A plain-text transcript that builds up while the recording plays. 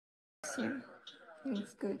likes you.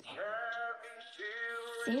 It's good.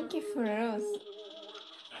 Thank you for Rose.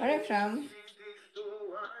 Where are you from?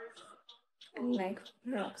 I like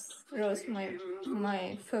rose. Rose,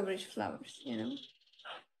 my favorite flowers, you know.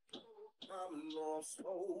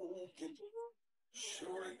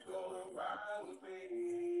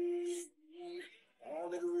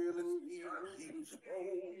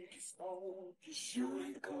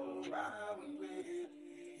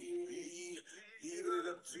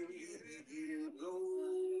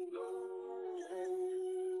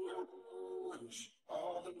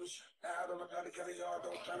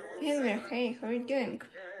 Hey, how are you doing?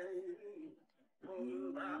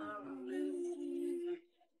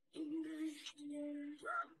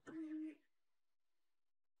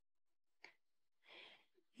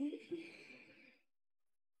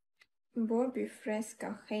 Bobby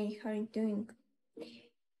Fresco, hey, how are you doing?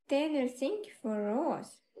 Taylor, thank you for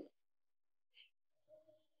rose.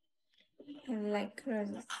 I like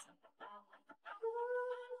roses.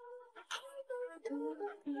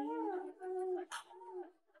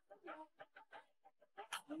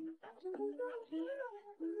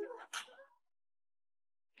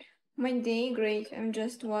 My day great. I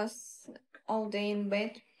just was all day in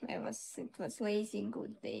bed. It was lazy,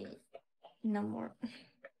 good day. No more.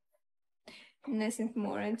 Nothing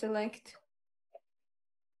more intellect.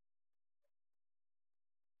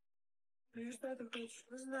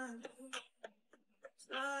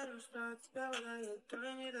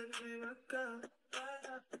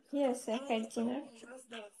 Yes, I had dinner.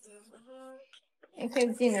 I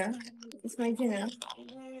had dinner. It's my dinner.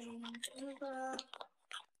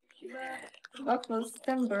 What was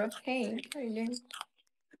September? Hey, how are you doing?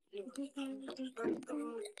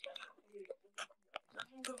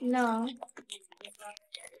 No.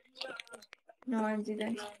 No, I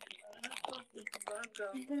didn't.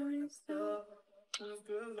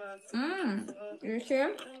 You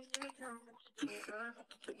sure?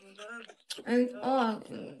 And oh,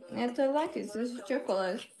 and I like it. This is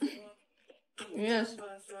chocolate. Yes.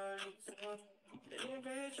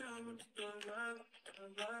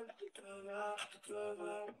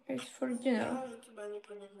 It's for dinner.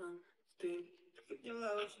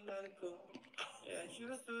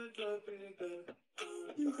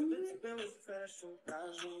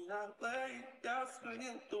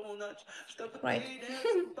 Right.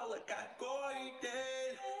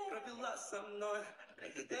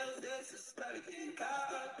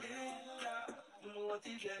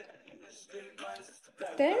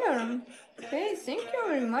 Taylor, hey, thank you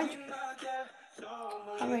very much.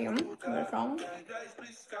 How are you? Where are you from?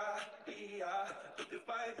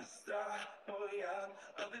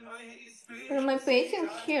 Where am I painting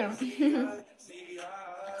here?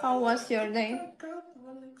 How was your day?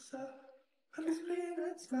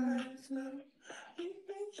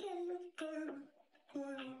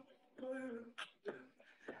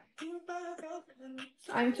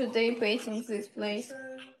 I'm today painting this place.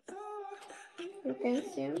 You can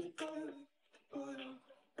see.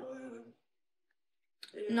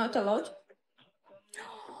 Not a lot.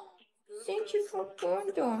 Thank you for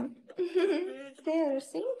pardon. There,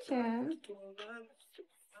 thank you.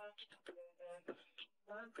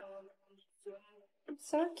 It's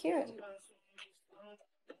so cute.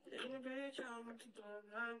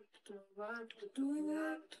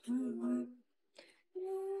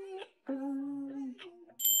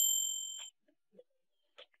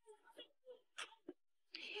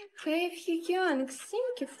 Hey, you young,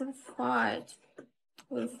 thank you for fight.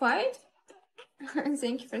 We'll fight?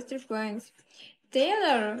 Thank you for 3 points.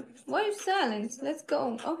 Taylor, why are you silent? Let's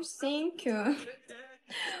go. Oh, thank you.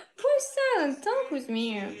 Why silent? Talk with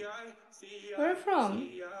me. Where are you from?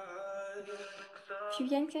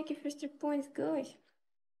 Young, thank you for 3 points, guys.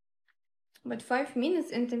 But 5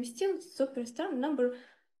 minutes and I'm still superstar number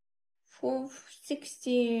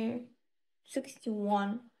 460,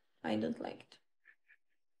 61. I don't like it.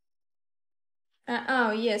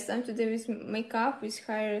 Oh yes, I'm today with makeup, with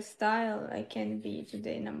hairstyle. I can be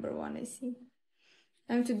today number 1, I see.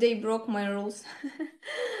 I'm today broke my rules.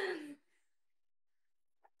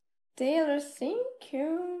 Taylor, thank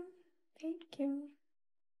you. Thank you.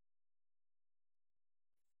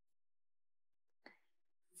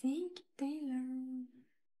 Thank you, Taylor.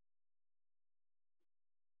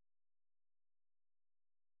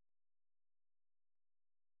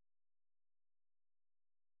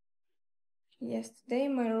 Yes, today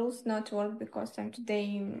my rules not work because I'm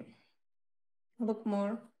today look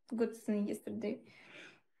more good than yesterday.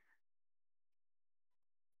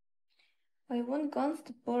 I want Guns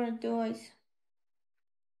to Paradise.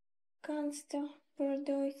 Guns to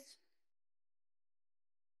Paradise.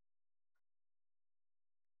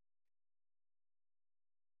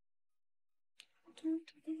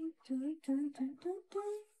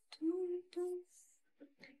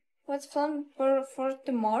 What's fun for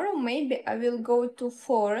tomorrow? Maybe I will go to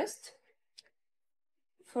forest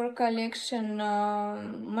for collection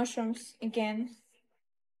mushrooms again.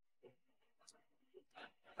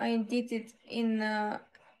 I did it in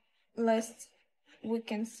last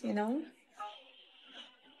weekends, you know.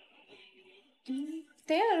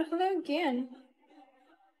 Taylor, hello again.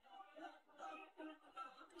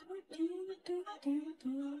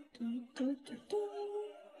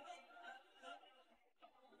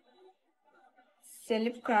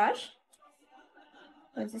 Celeb crush?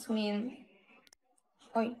 What does this mean?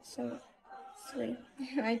 Oh, sorry,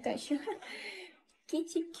 I touch you.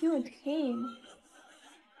 Kitty cute, hey.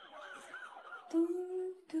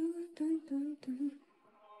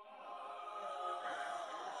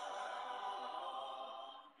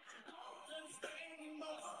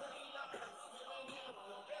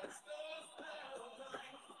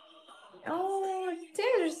 Oh,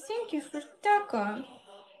 Taylor, thank you for taco.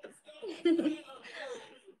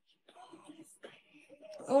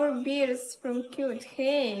 Or beers from cute,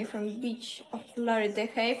 hey, from beach of Florida,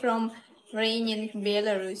 hey, from raining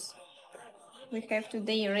Belarus. We have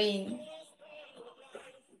today rain.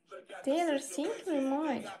 Taylor, thank you very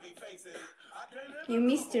much. You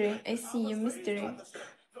mystery, I see you mystery.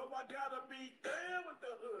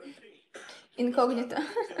 Incognito.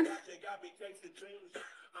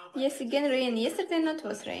 Yes, again rain. Yesterday not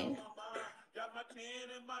was rain.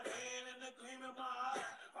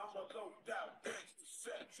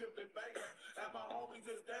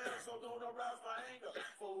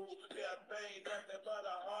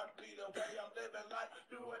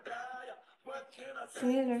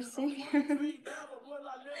 Taylor, thank you.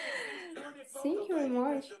 Thank you very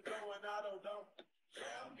much.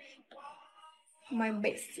 My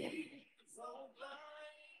bestie.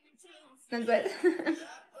 Not bad.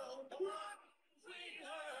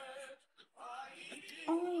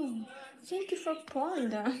 Oh, thank you for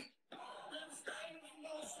Panda.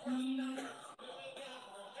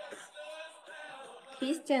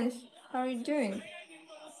 Christian, how are you doing?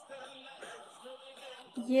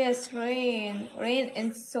 Yes, rain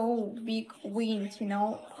and so big wind, you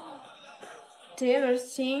know. Taylor,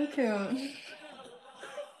 thank you.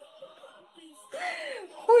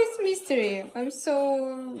 Who is mystery? I'm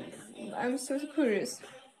so curious.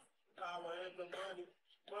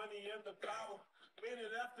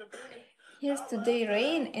 Yes, today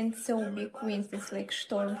rain and so big wind. It's like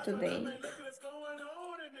storm today.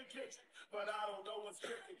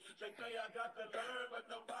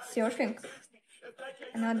 Surfing?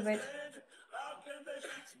 Not bad.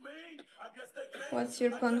 What's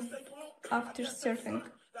your plan after surfing?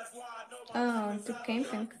 Oh, to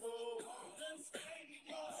camping.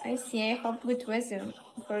 I see. I hope good weather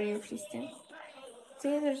for you, Christian.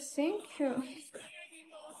 Taylor, thank you.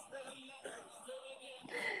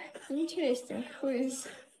 Interesting. Who is?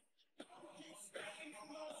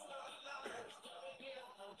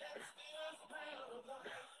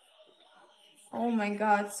 Oh my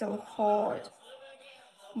God, so hot.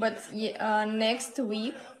 But next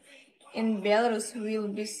week in Belarus will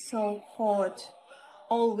be so hot.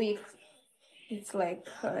 All week it's like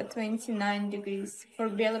 29 degrees. For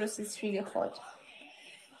Belarus it's really hot.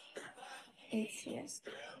 It's yes.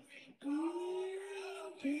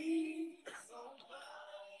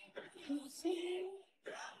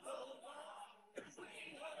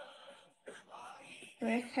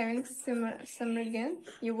 We're having summer again.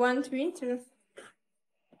 You want winter?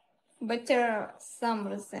 Better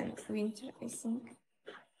summer than winter, I think.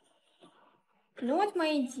 Not my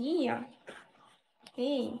idea.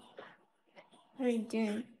 Hey, how are you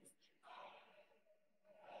doing?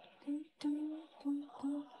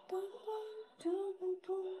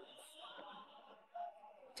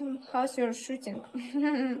 How's your shooting?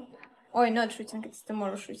 Oh, not shooting, it's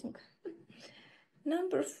tomorrow shooting.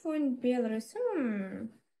 Number 4 in Belarus.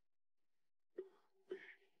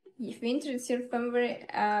 If winter is your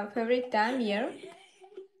favorite time here.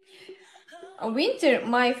 Winter,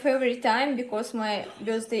 my favorite time because my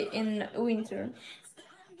birthday in winter.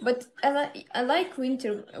 But I like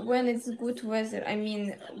winter when it's good weather. I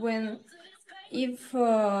mean, if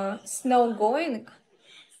snow going.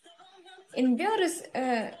 In Belarus,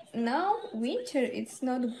 now winter it's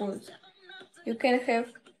not good. You can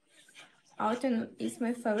have autumn is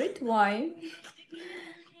my favorite. Why?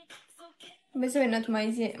 But sorry, not my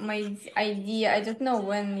idea. I don't know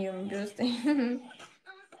when your birthday.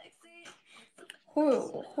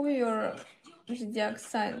 who your zodiac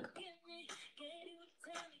sign?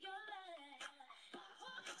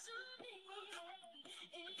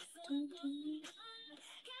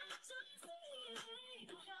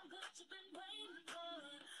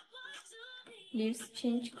 Leaves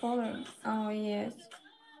change color. Oh yes.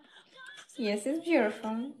 Yes, it's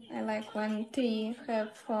beautiful. I like when tree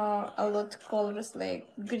have a lot of colors like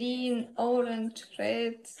green, orange,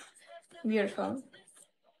 red. Beautiful.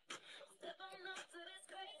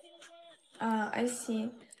 I see.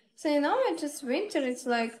 So it's just winter. It's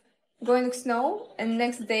like going snow, and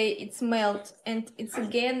next day it's melt, and it's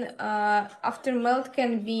again after melt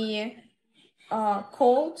can be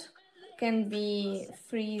cold, can be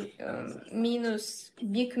big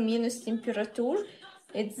minus temperature.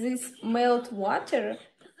 It's this melt water,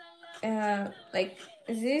 like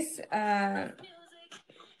this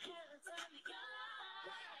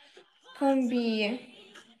can be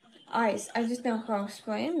ice. I don't know how to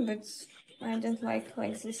explain, but I don't like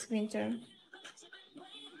this winter.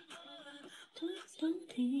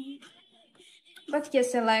 But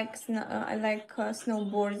yes, I like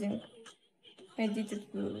snowboarding. I did it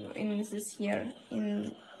in this year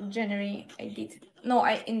in January. I did. No,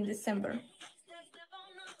 I in December.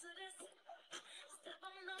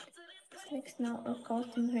 It's like snow or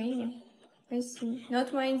cold and rainy. I see.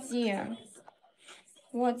 Not my idea.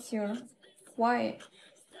 What's your why?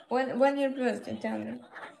 When your birthday, tell me.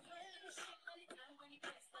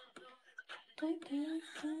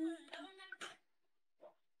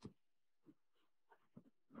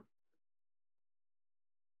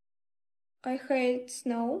 I hate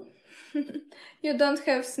snow. You don't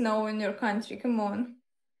have snow in your country, come on.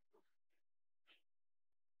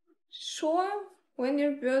 Sure, when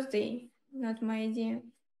your birthday? Not my idea.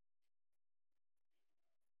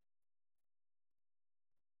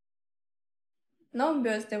 No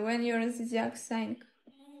birthday, when your zodiac sign.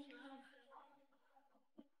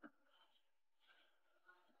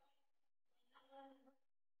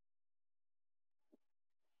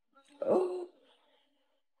 Oh,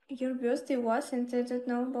 your birthday wasn't. I don't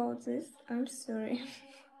know about this. I'm sorry.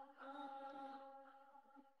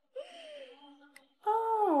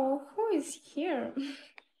 Oh, who is here?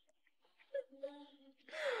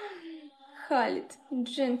 Khalid,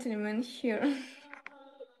 gentleman here.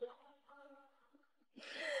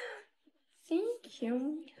 Thank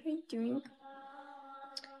you. How are you doing?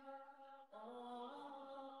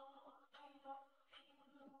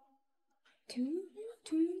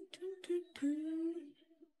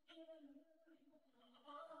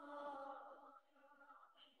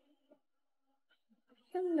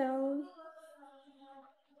 Hello.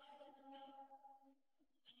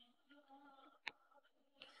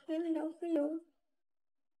 Hello, hello.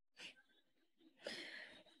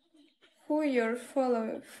 Who your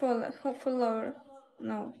follower?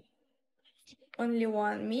 No. Only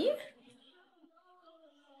one. Me?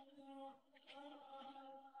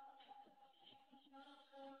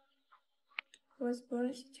 Was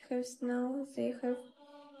born city have snow. They have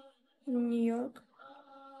in New York.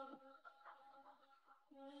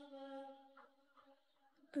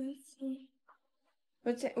 I see.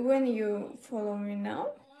 But when you follow me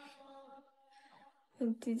now, I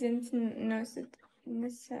didn't notice it.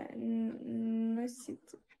 Notice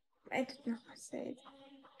it. I don't know how to say it.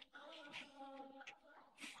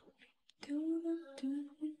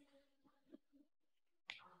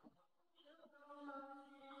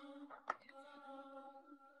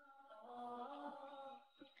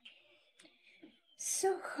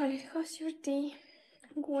 So, Khalid, how's your day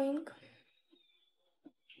going?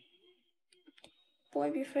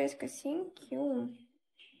 Bobby Fresco, thank you.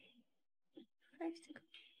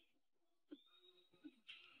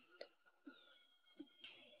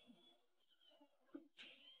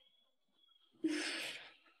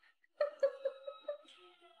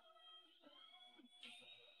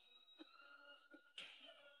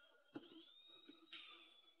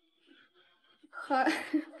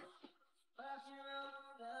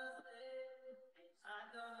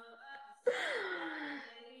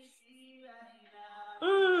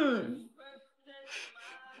 mm.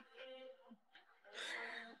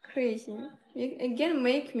 Crazy. You again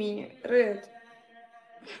make me red.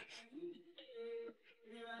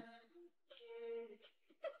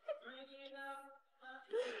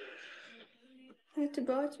 What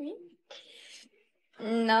about me?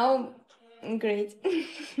 Now, great.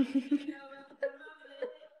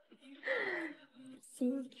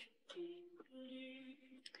 Think.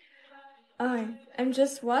 I'm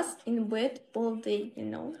just was in bed all day,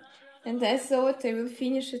 and I thought I will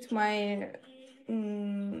finish it my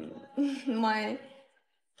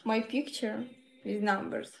my picture with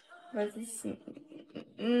numbers, but this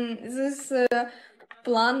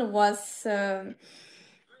plan was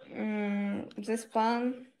this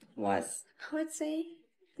plan was how would say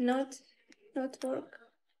not work.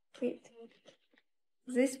 Wait,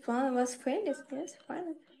 this plan was failed. Yes,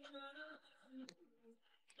 finally.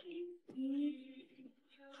 You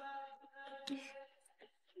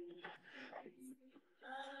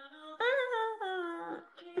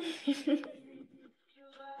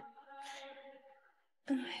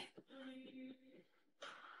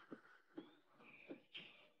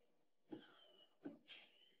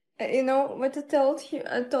know what I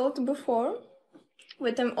told before,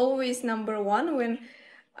 but I'm always number one when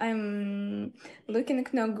I'm looking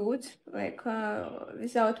no good, like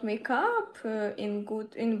without makeup,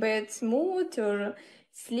 in bad mood or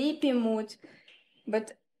sleepy mood.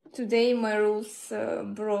 But today my rules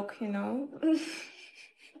broke, you know.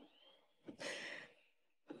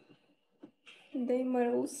 Today my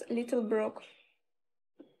rules little broke.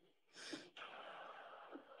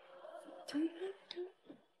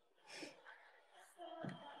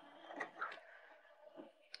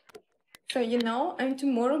 So you know, I'm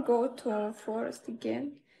tomorrow go to forest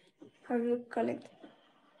again. I will collect.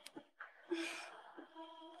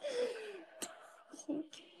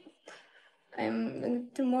 I'm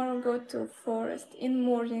tomorrow go to forest in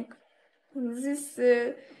morning. This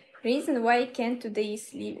reason why I can't today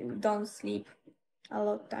don't sleep a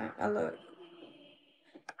lot time a lot.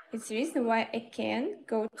 It's the reason why I can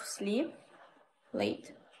go to sleep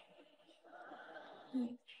late.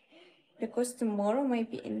 Because tomorrow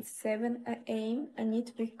maybe in 7 a.m. I need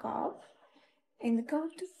to wake up and go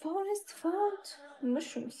to forest find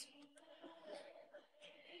mushrooms.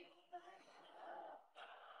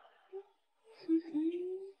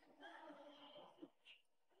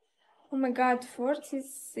 Oh my god,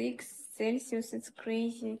 46 Celsius, it's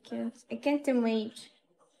crazy. I can't imagine.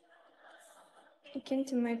 I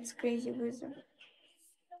can't imagine, it's crazy weather.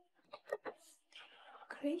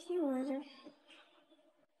 Crazy weather.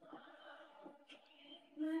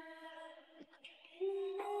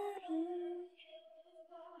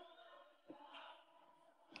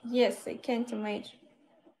 Yes, I can't imagine.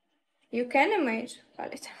 You can imagine,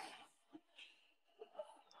 Khalid.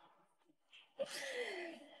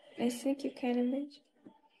 I think you can imagine.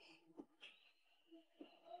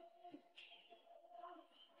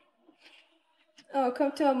 Oh,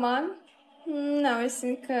 come to Oman? No, I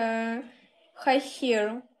think High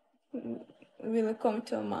Hero will come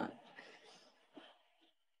to Oman.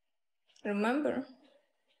 Remember?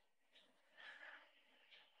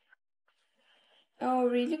 Oh,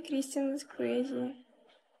 really? Christian is crazy.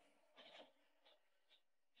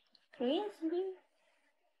 Crazy?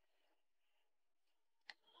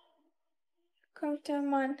 Come to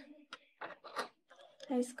Oman.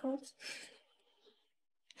 Ice cold.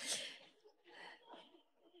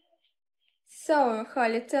 So,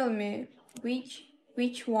 Holly, tell me,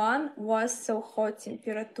 which one was so hot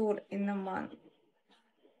temperature in Oman?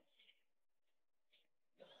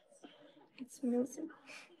 It's music.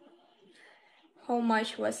 How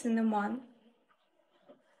much was in Oman?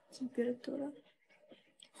 Temperature.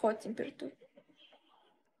 Hot temperature.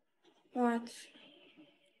 What?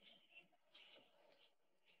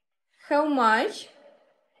 How much?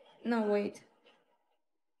 No, wait.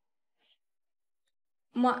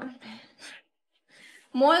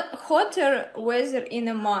 More hotter weather in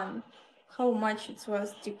a month. How much it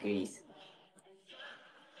was degrees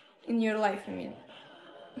in your life? I mean,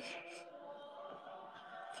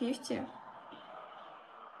 50.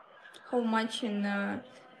 How much in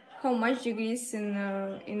how much degrees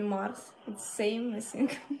in Mars? It's same, I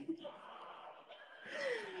think.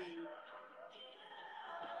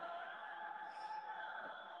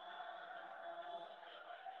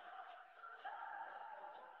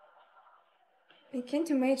 I can't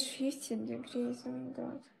imagine 50 degrees. Oh my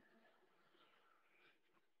god.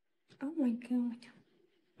 Oh my god.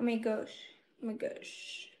 Oh my gosh. Oh my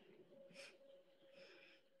gosh.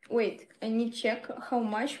 Wait, I need to check how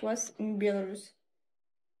much was in Belarus.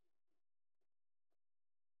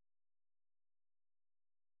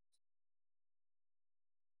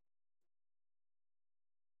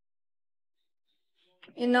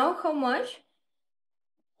 You know how much?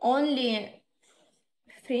 Only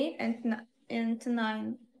 3 and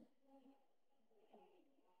 9.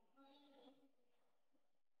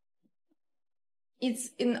 It's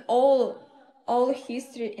in all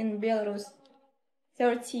history in Belarus.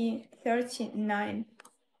 39.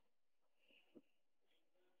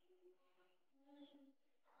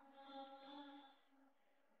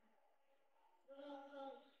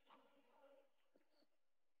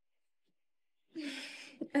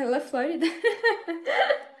 I love Florida.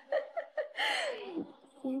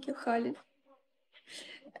 Thank you, Khalid.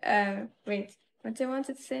 Wait, what I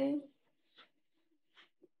wanted to say?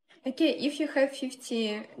 Okay, if you have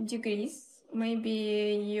 50 degrees,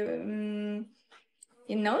 maybe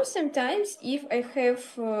you know, sometimes if I have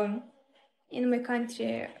in my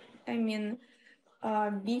country I mean,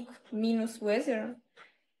 big minus weather,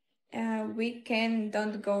 we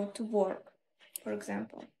don't go to work, for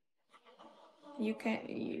example.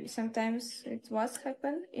 Sometimes it was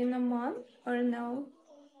happen in a month or no?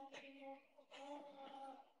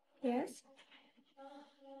 Yes,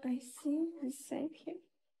 I see the same here.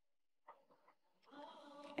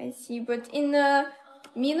 I see, but in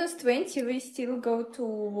minus 20 we still go to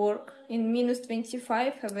work. In minus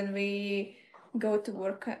 25 when we go to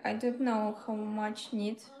work, I don't know how much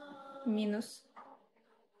need minus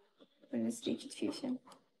when it's reached 50.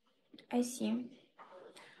 I see.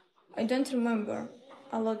 I don't remember.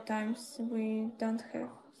 A lot of times we don't have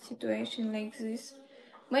situation like this.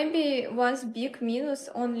 Maybe was big minus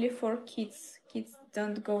only for kids. Kids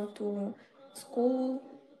don't go to school,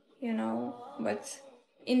 But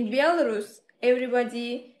in Belarus,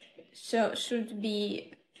 everybody should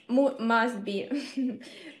be, must be,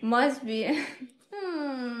 must be.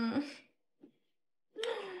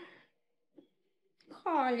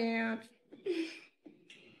 Khaled.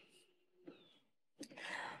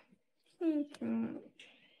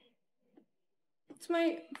 It's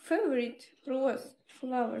my favorite rose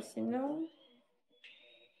flowers,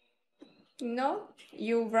 No,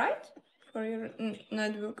 you write for your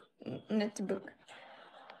notebook.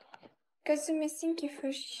 Kazumi, thank you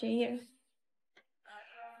for share.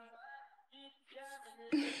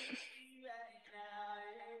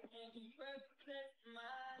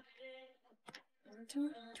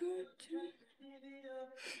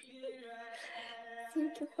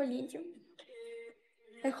 Thank you for leading.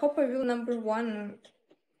 I hope I will number one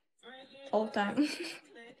all time.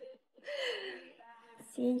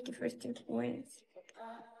 Thank you for 10 points.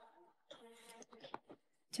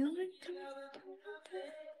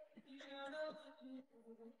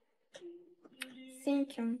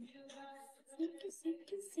 Thank you.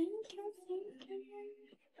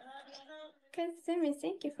 Kazumi,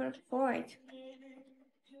 thank you for fight.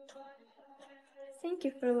 Thank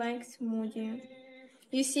you for like smoothie.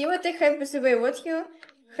 You see what I have, by the way? What you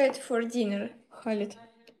had for dinner, Khalid?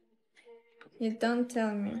 You don't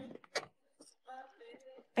tell me.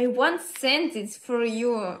 I once sent it for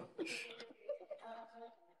you.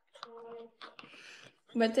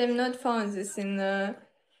 But I've not found this in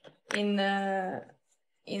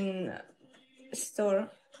store.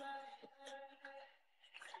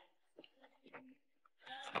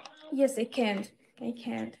 Yes, I can't.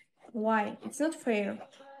 Why? It's not fair.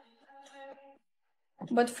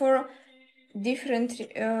 But for different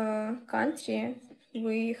country,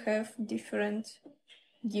 we have different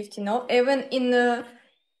gift. Even in the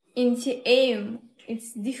aim,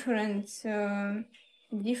 it's different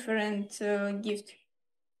gift.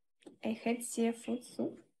 I had seafood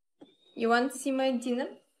soup. You want to see my dinner?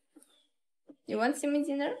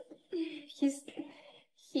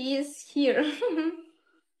 He is here.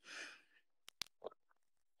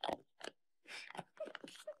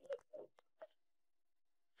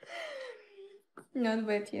 Not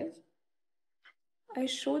bad yet. I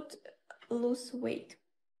should lose weight.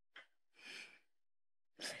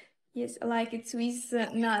 Yes, I like it with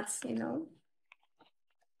nuts, Nuts.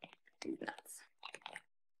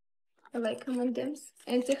 I like M&M's.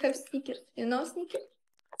 And they have Snickers. You know Snickers?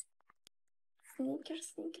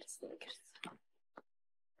 Snickers.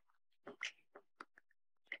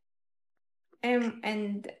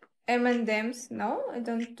 M&M's. No, I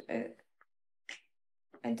don't.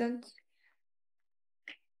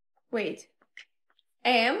 Wait.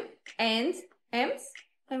 M and M's?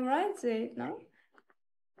 I'm right there, no?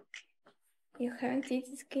 You haven't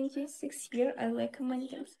eaten candy 6 years. I like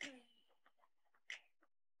M&M's.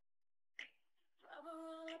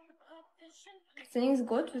 Things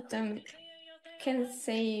good with them. Can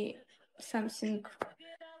say something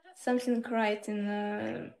right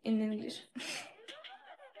in English.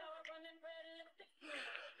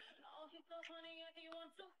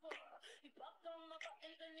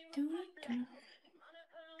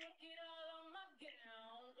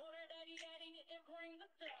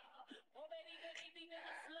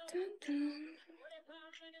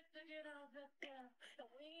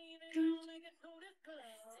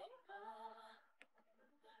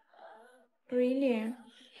 Really?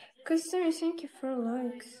 Customer, thank you for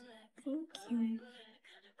likes. Thank you.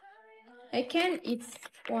 I can eat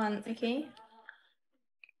one, okay?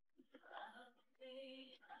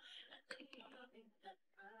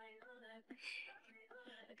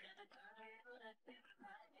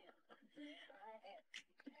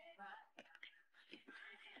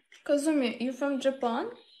 Kazumi, you from Japan?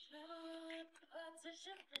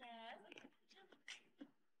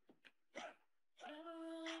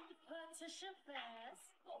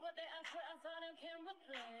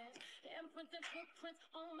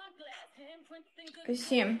 I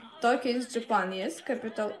see. Tokyo is Japan, yes?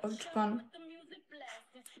 Capital of Japan.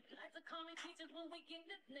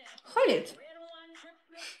 Khalid.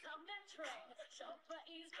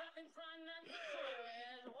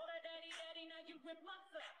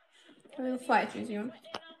 I will fight with you.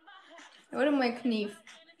 What am I knife?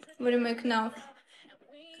 What am I knife?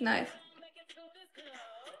 Knife.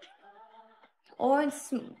 Oh,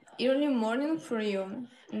 it's early morning for you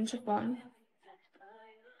in Japan.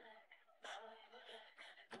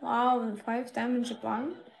 Wow, 5 time in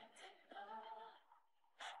Japan.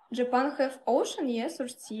 Japan have ocean, yes, or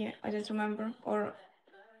sea? I don't remember. Or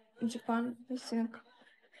Japan, I think.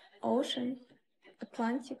 Ocean,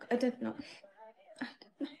 Atlantic, I don't know.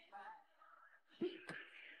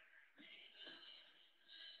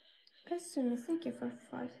 Kasumi, thank you for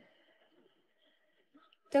 5.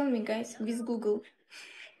 Tell me, guys, with Google.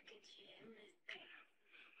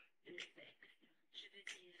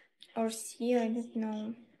 Or sea, I don't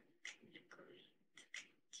know.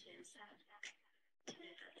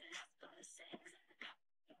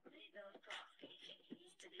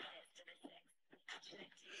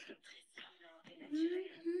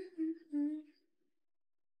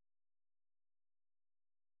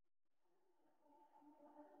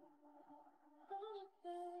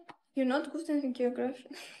 You're not good in geography.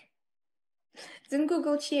 Then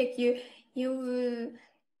Google check. You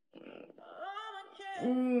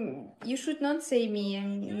should not say me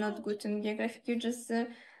I'm not good in geography. You just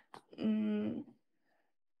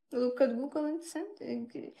look at Google and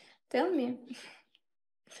tell me.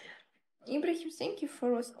 Ibrahim, thank you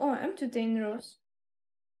for Rose. Oh, I'm today in Rose.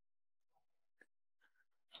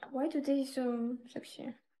 Why today so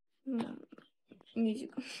sexy? Music.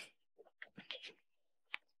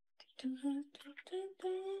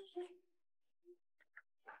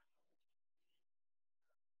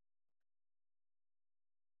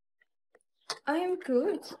 I am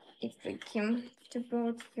good, Ibrahim. What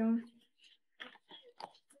about you?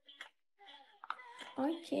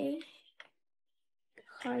 Okay.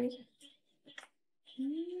 Hi.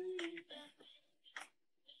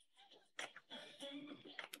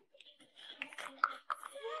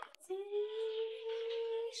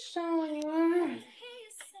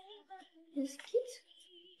 This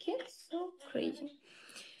kid so crazy.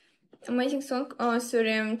 Amazing song. Oh,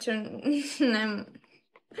 sorry, I'm turn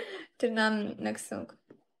on next song.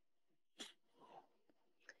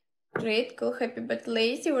 Great, cool, happy but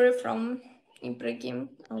lazy. Where are you from? Ibrahim.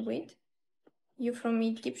 Oh wait, you from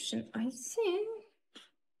Egyptian? I see.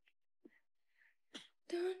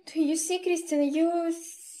 Don't you see, Christian? You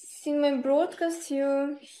see my broadcast.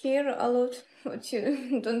 You hear a lot, what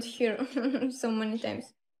you don't hear so many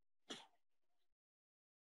times.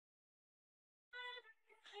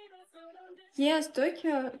 Yes,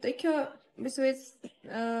 Tokyo is with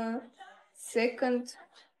second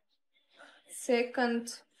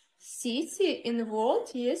city in the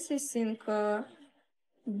world. Yes, I think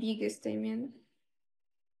biggest. I mean,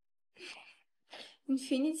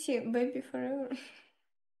 infinity, baby forever.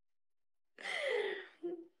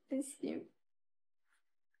 Let's see.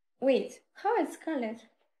 Wait, how is Scarlet?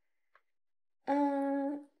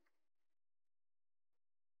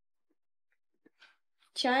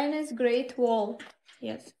 China's Great Wall.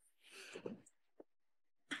 Yes.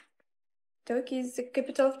 Tokyo is the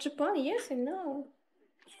capital of Japan. Yes, I know.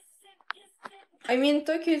 I mean,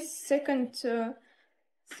 Tokyo is second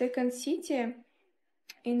city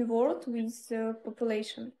in the world with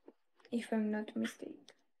population, if I'm not mistaken.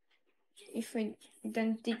 If I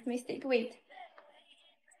don't did mistake, wait.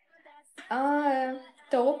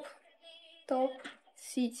 Top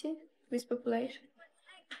city with population.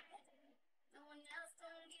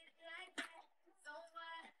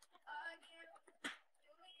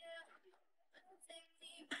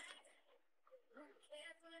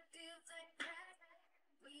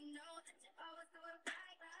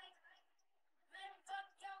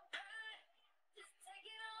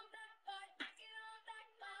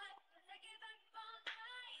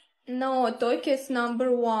 No, Tokyo is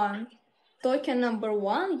number 1. Tokyo number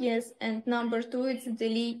 1, yes, and number 2 is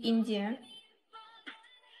Delhi, India.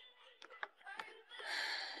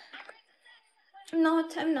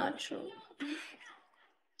 I'm not sure.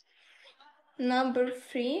 Number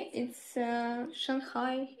 3, it's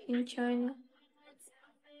Shanghai in China.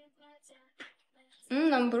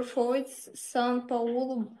 Number 4, it's São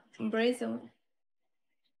Paulo, Brazil.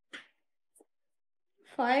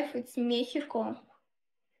 5, it's Mexico.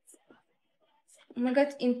 Oh my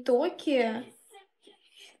god, in Tokyo,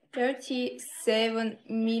 37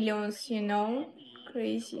 millions, you know?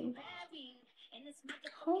 Crazy.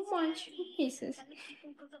 How much pieces.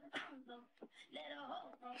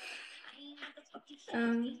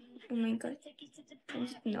 Oh my god.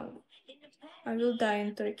 No. I will die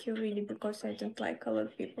in Turkey really because I don't like a lot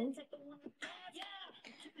of people.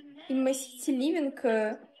 In my city living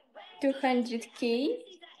 200k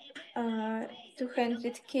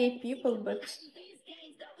 200k people, but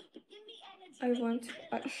I want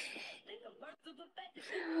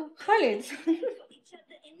Khalid.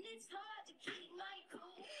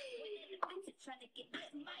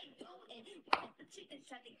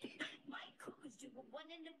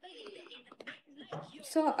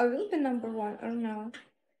 So I will be number one or no?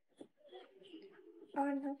 Oh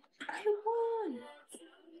no, I won.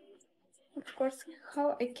 Of course,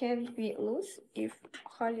 how I can't be lose if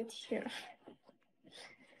Khalid here.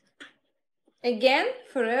 Again,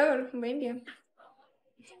 forever, maybe.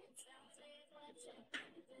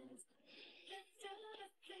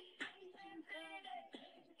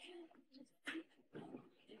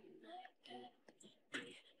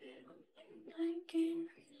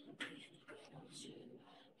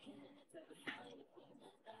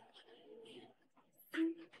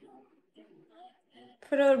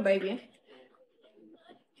 Forever, baby.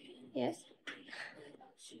 Yes.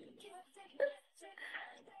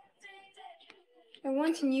 I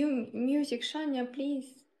want new music, Shania,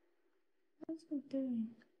 please. What's it doing?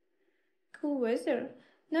 Cool weather.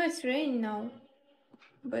 No, it's raining now.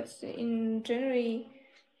 But in January,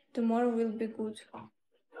 tomorrow will be good.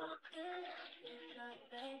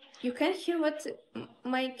 You can hear what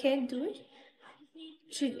my cat doing?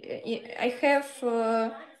 I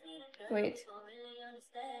have. Wait.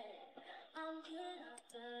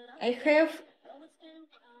 I have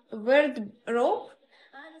wardrobe,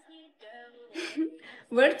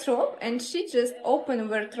 wardrobe, and she just open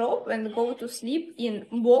wardrobe and go to sleep in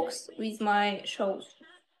box with my shoes.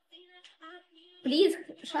 Please,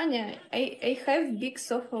 Shania, I have big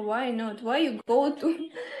sofa. Why not? Why you go to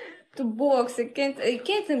to box? I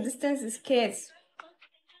can't understand these cats.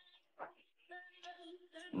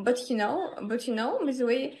 But you know, by the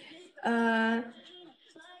way, uh,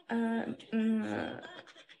 uh, mm,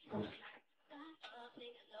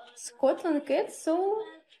 Scotland cat so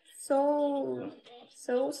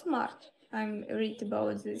smart. I'm read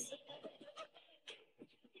about this,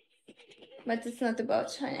 but it's not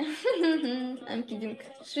about China. I'm kidding.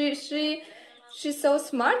 She's so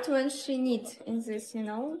smart when she needs in this, you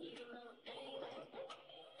know.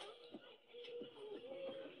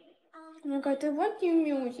 Oh my god, I want new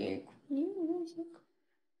music. New music.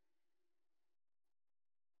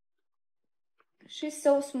 She's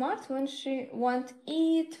so smart when she want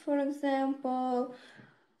eat, for example.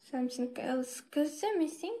 Something else. Kazemi,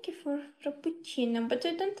 thank you for frappuccino, but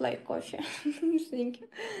I don't like coffee. Thank you.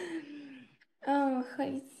 Oh,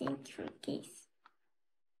 hi, thank you for kiss.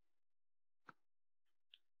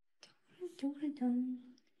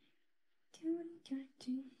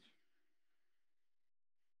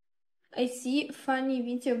 I see funny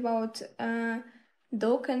video about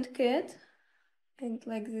dog and cat, and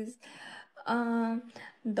like this.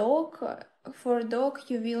 Dog, for dog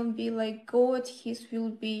you will be like God. He will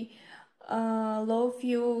be love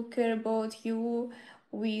you, care about you,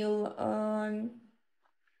 will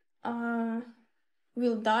uh,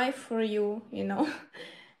 will die for you, you know.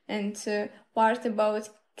 And part about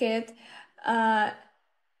cat, uh,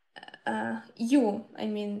 you, I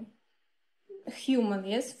mean, human,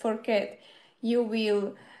 yes, for cat. You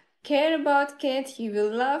will care about cat, you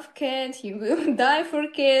will love cat, you will die for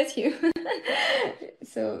cat, you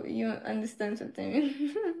so you understand what I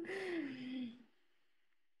mean.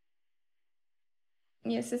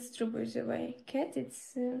 Yes, it's true, by the way. Cat,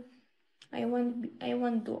 it's I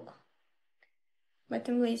want dog, but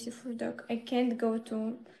I'm lazy for dog. I can't go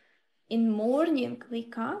to in morning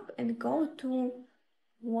wake up and go to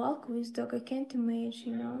walk with dog. I can't imagine,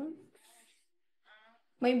 you know.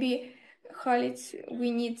 Maybe Khalid,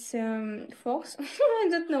 we need fox. I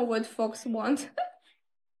don't know what fox want.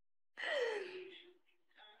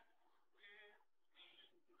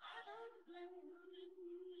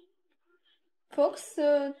 Fox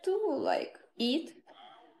too like eat.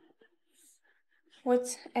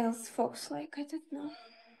 What else fox like? I don't know.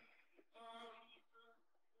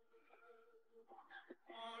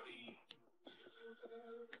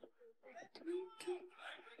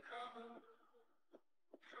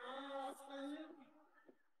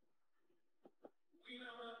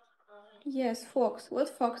 Yes, fox. What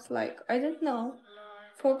fox like? I don't know.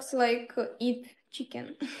 Fox like eat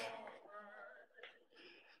chicken.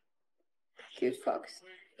 Cute fox.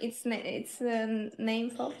 It's name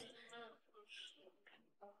fox.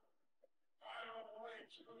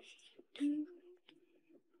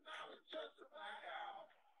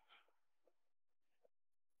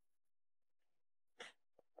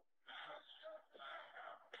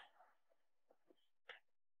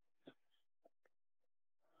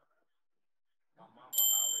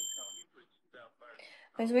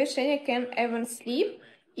 By the way, Shania can even sleep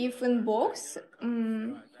if in box.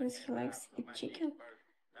 Because he likes eat chicken.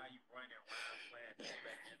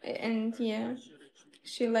 And yeah,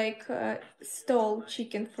 she like stole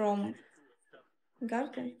chicken from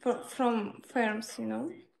garden, from farms, you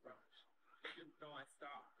know.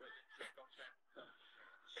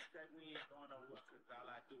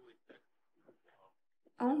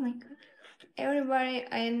 Oh my god. Everybody,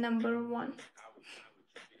 I am number one.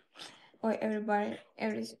 Or everybody,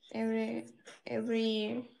 every, I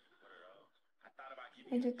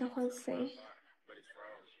don't know how to say.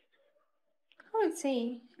 How to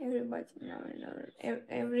say everybody? No.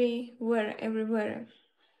 Everywhere.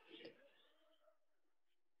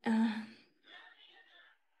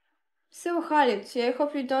 So Khalid, I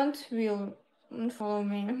hope you don't will follow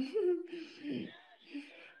me.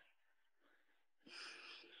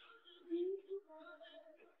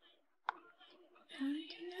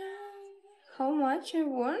 How much I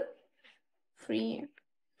won? Free.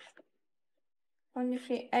 Only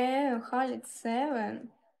free. Oh, Khalid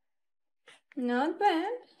 7. Not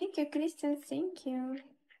bad. Thank you, Christian. Thank you.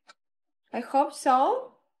 I hope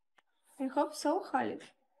so. I hope so, Khalid.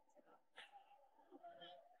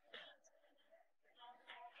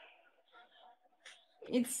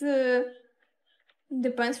 It's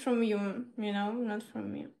depends from you, you know, not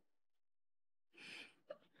from me.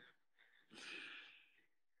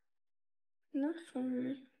 Not from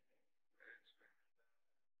me.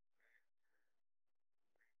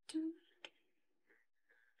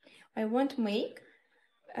 I want to make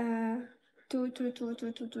 2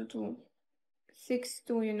 6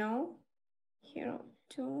 2, you know. Here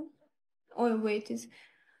 2. Oh wait, it's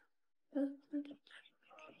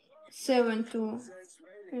 7 2,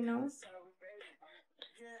 you know.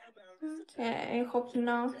 I hope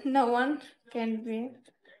no one can be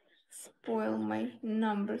spoil my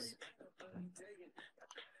numbers.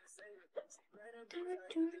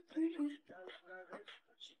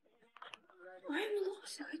 I'm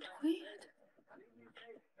lost. I quit.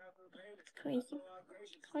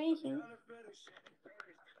 Crazy.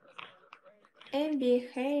 Abby,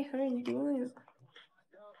 hey, how are you doing?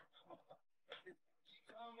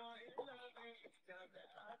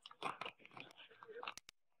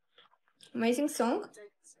 Amazing song.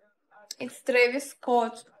 It's Travis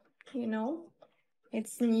Scott, you know.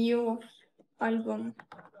 It's new album.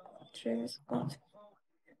 Travis Scott.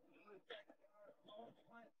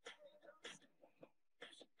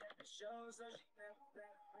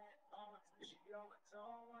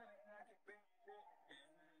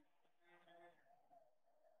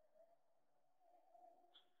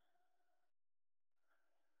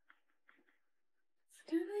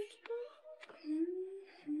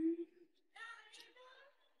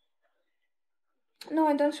 No,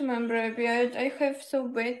 I don't remember Abby. I have so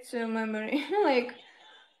bad memory.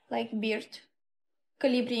 like beard.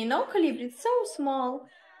 Calibri, you know Calibri? It's so small.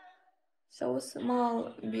 So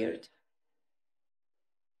small beard.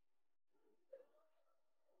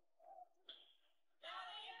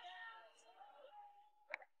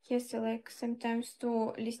 Yes, I like sometimes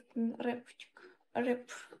to listen rap.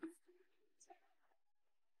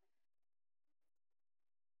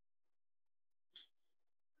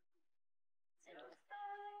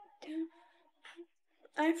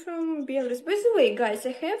 I'm from Belarus. By the way, guys,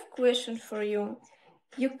 I have a question for you.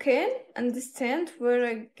 You can understand where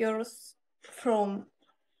a girl's from?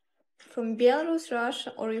 From Belarus,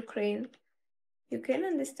 Russia, or Ukraine? You can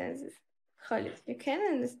understand this, Khalid. You can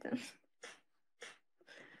understand.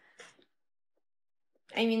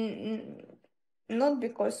 I mean, not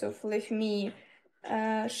because of let me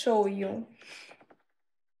show you.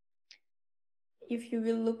 If you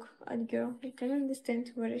will look at girl, you can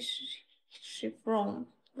understand where is she from,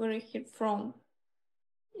 where is he from.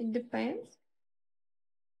 It depends.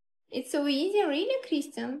 It's so easy, really,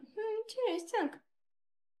 Christian. Interesting.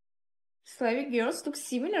 Slavic girls look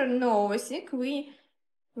similar? No, I think we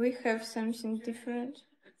have something different.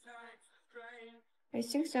 I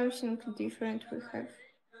think something different we have.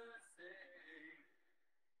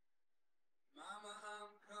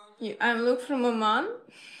 I look from a man.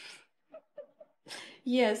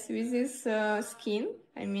 Yes, with this skin,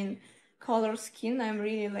 I mean color skin, I'm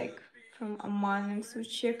really like from Amman. I'm so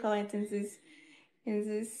chocolate in this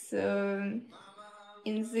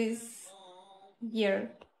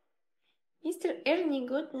year. Mr. Ernie,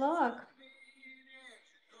 good luck.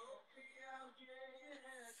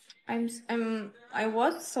 I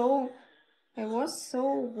was so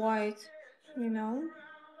white, you know.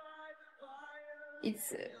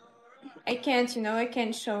 It's I can't, you know, I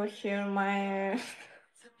can't show here my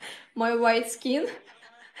my white skin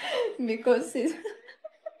because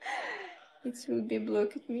It will be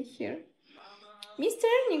blocked me here. Mr.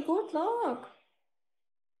 Ernie, good luck.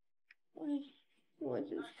 What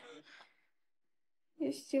is...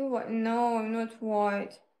 You're still white? No, I'm not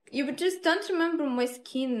white. You just don't remember my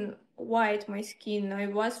skin. White, my skin. I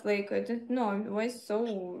was like, I don't know, I was so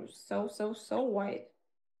white.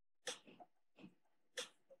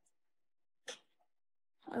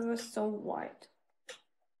 I was so white.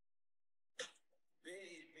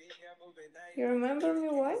 You remember me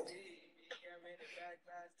white?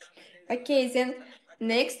 Okay, then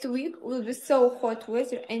next week will be so hot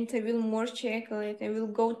weather and I will more chocolate. I will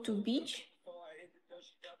go to beach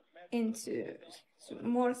and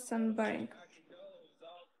more sunburn.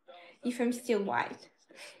 If I'm still white.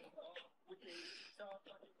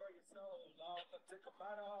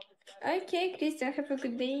 Okay, Christian, have a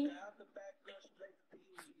good day.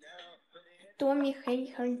 Tommy, hey,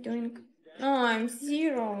 how are you doing? Oh, I'm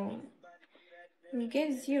 0. You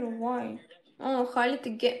get 0, why? Oh, Khalid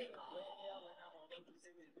again.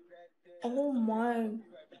 Oh my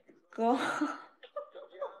god.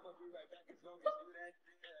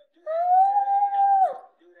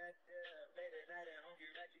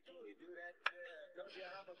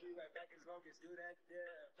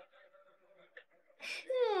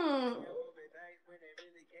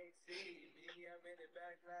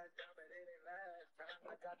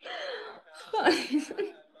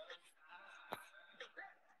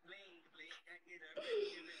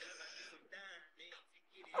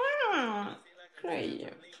 Crazy.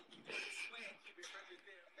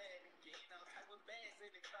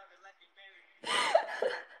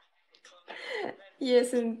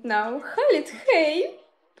 Yes, and now Khalid, hey,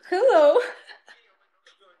 hello.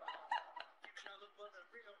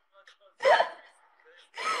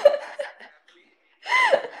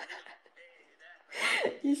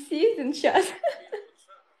 You see it in chat.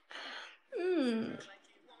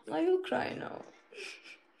 I will cry now.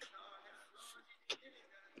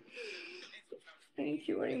 Thank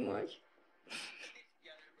you very much.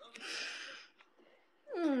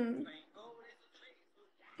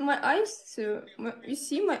 My eyes, you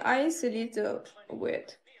see my eyes a little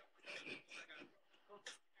wet.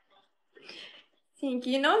 Thank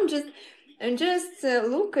you. You know, I'm just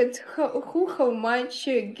look at how much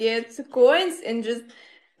gets coins and just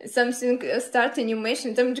something start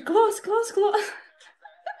animation. I'm just close.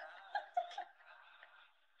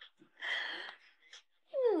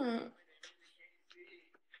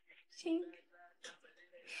 Think.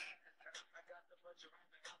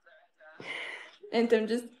 And I'm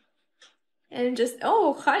just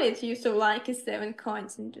oh Khalid, you so like 7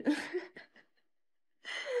 coins and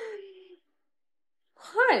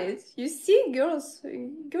Khalid, you see girls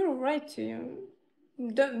girl right to you.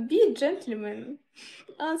 Don't be a gentleman.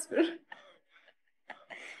 Answer.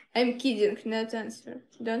 I'm kidding, not answer.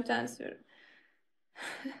 Don't answer.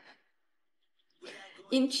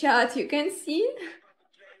 In chat you can see.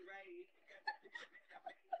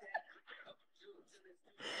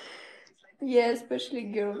 Yeah, especially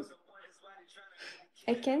girls.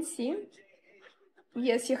 I can see.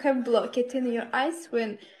 Yes, you have blocked it in your eyes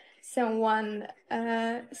when someone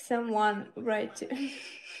write.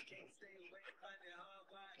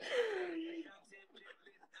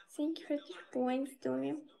 Thank you for the points,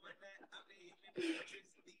 Tommy.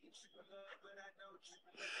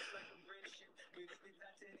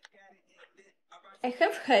 I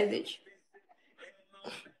have headache.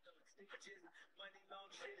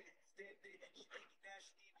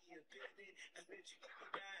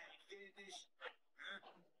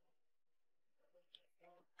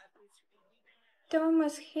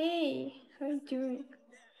 Thomas, hey, how are you doing?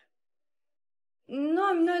 No,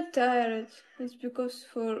 I'm not tired. It's because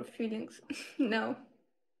for feelings. No.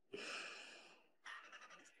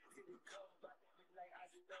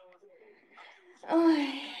 Oi.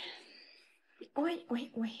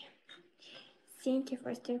 Thank you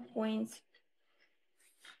for 3 points.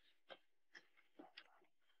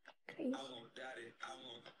 Crazy.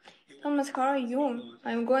 Thomas, how are you?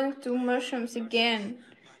 I'm going to mushrooms again.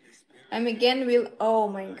 I'm again will. Oh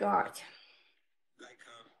my god.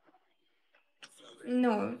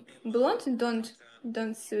 No, blonde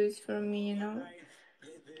don't suit for me, you know.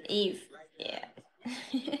 If yeah.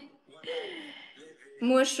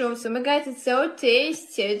 Mushrooms, oh my god, it's so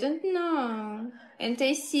tasty. I don't know, and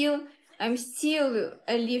I'm still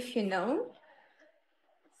alive, you know.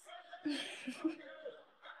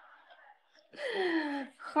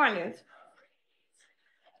 Khalid,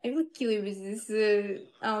 I will kill you with this.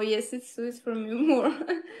 Oh yes, it suits for me more.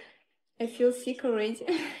 I feel sick already.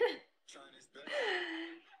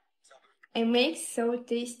 I make so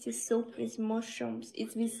tasty soup with mushrooms.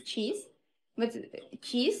 It's with cheese. But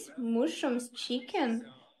cheese, mushrooms, chicken,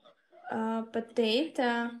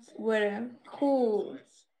 potato, where who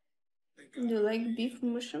do you like beef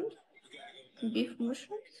mushrooms? Beef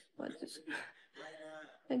mushrooms? What is?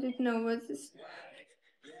 I don't know what is.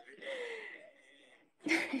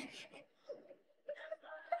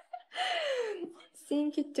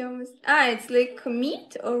 Thank you, Thomas. Ah, it's like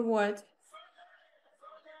meat or what?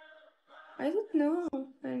 I don't know.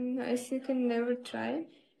 I think I never tried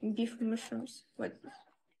beef mushrooms. What?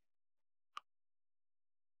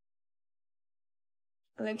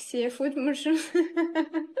 Like seafood mushrooms?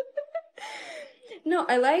 No,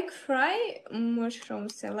 I like fry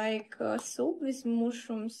mushrooms. I like soup with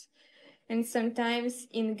mushrooms, and sometimes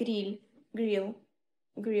in grill.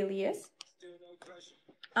 Yes.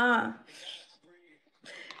 Ah,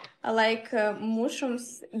 I like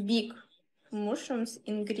mushrooms, big mushrooms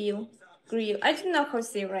in grill. I don't know how to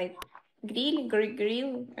say right. Grill.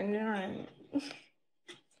 I don't know.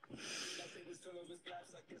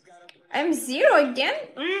 I'm zero again.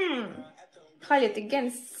 Khalid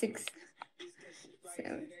again 6.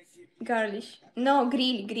 7. Garlish. No,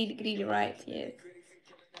 grill. Right? Yes.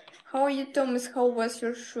 How are you, Thomas? How was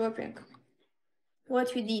your shopping?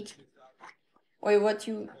 What you did? Or what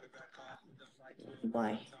you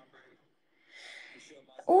buy?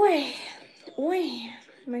 Oi,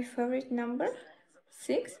 my favorite number?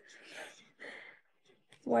 6?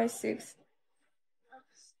 Why 6?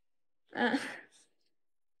 Ah,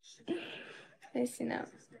 I see now.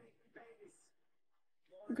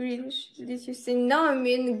 Grill. Did you say? No, I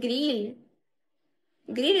mean grill.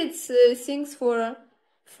 Grill, it's things for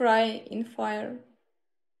fry in fire.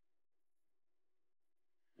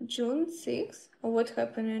 June 6th? Or what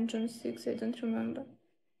happened on June 6th? I don't remember.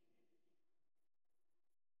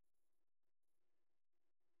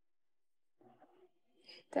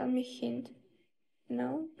 Tell me hint.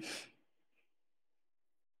 No?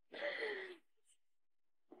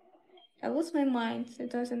 I lost my mind. I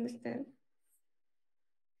don't understand.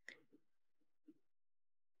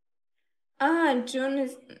 Ah, June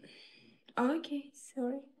is... Okay,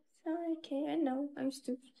 sorry. Okay, I know. I'm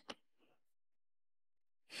stupid.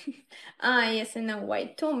 Ah, yes, I know why.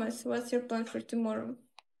 Thomas, what's your plan for tomorrow?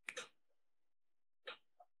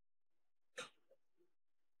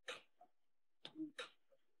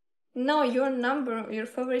 No, your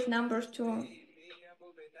favorite number too.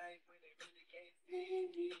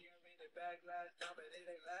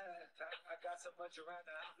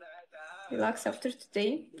 Relax after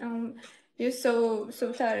today. You're so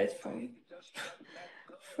tired from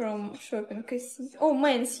shopping. Oh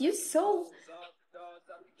man,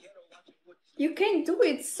 you can do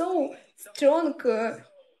it so strong.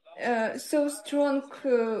 So strong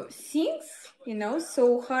things,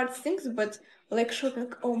 so hard things, but like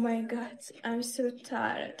shopping. Oh my god, I'm so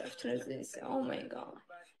tired after this. Oh my god.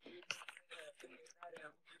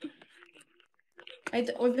 By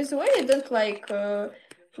the way, I don't like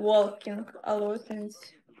walking a lot and.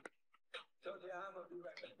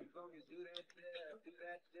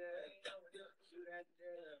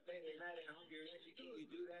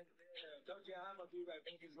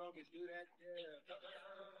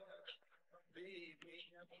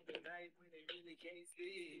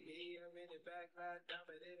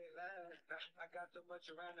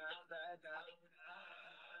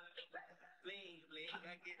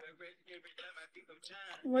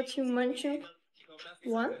 What you mentioned?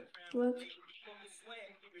 What? What?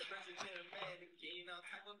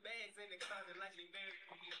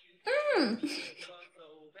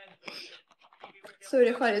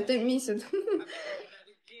 Sorry, Харя, ты мисит.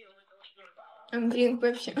 I'm drinking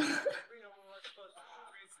Pepsi.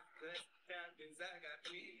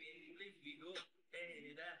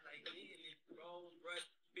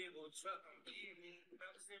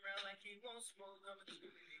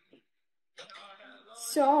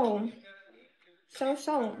 So,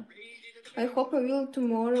 I hope I will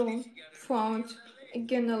tomorrow found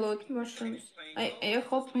again a lot of mushrooms. I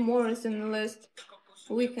hope more than last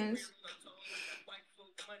weekends.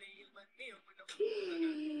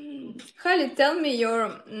 Holly, tell me your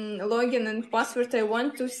login and password. I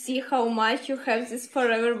want to see how much you have this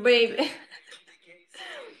forever baby.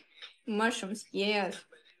 Mushrooms, yes.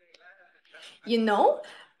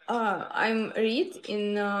 I'm read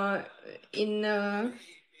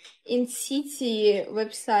in city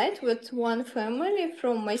website with one family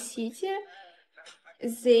from my city.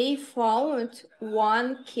 They found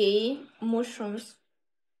 1K mushrooms.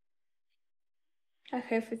 I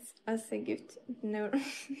have it as a gift. Never.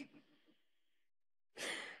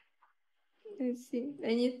 Let's see.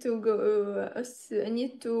 I need to go. I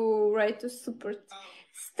need to write to support.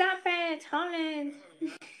 Stop it, Holland.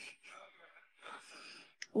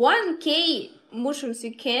 1K mushrooms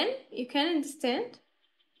you can understand?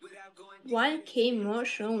 1K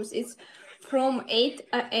mushrooms. It's from 8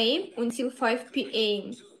 a.m. until 5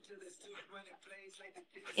 p.m.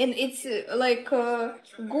 And it's like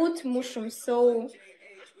good mushrooms, so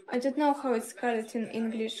I don't know how it's called in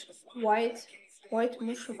English. White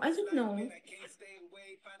mushroom. I don't know.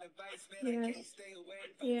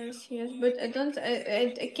 Yes. But I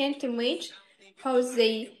can't imagine how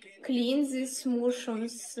they clean these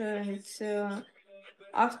mushrooms and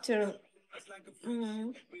after.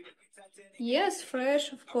 Yes,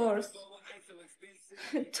 fresh, of course.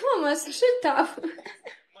 Thomas, shut up.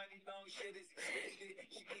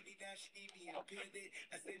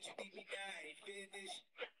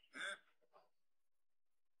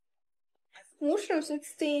 Mushrooms,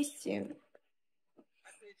 it's tasty.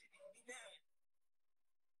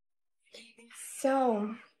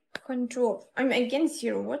 So, control. I'm against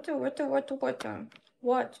you. What? What?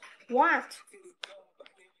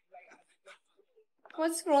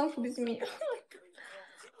 What's wrong with me?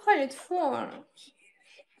 Hold for.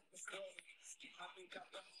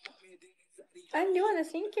 Alena,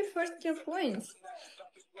 thank you for your points.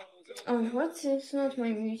 Oh, what? It's not my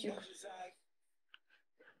music.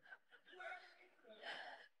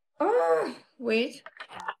 Oh, wait.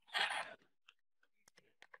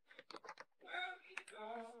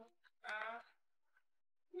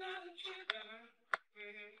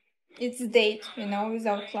 It's date,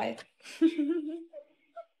 without light.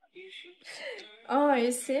 Oh,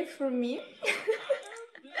 you see, for me?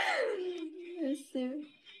 You see.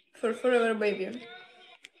 For forever, baby.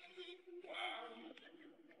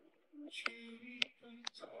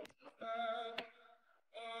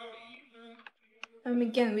 I'm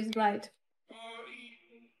again with light.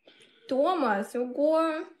 Thomas,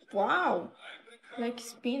 ого! Wow! Like a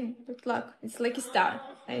spin. Good luck. It's like a star.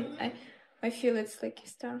 I feel it's like a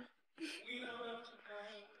star.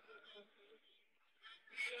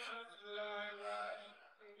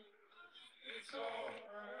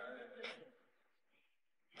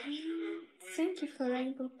 Thank you for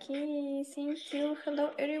rainbow bouquet. Thank you.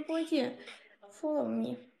 Hello, everybody. Follow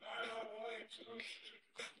me.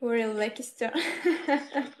 We're a lucky star.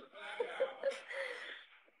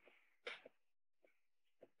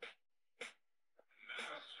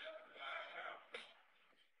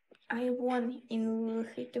 I won in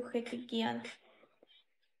head-to-head again.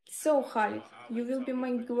 So, Khalid, you will be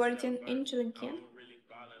my guardian angel again?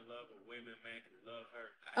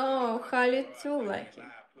 Oh, Khalid too lucky.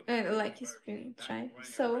 Lucky spin try.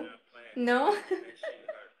 So, no?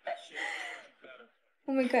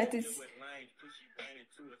 Oh my god, it's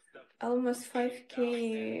almost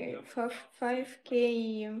 5k,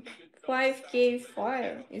 5k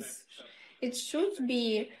fire. It should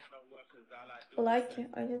be lucky,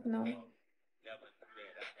 I don't know.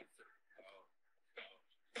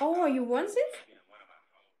 Oh, you want it?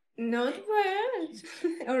 Not bad.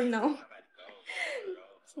 Or no?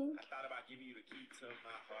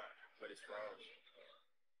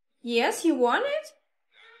 Yes, you want it?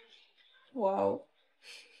 Wow.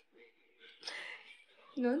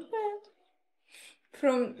 Not bad.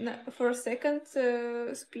 For a second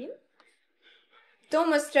spin?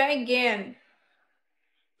 Thomas, try again.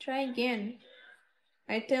 Try again.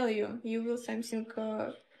 I tell you, you will something.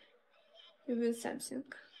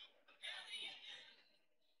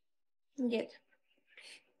 Get.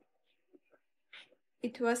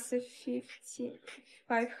 It was a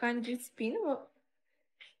 500 spin.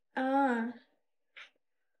 Ah,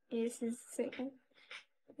 yes, it's second.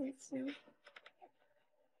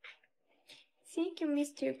 Thank you,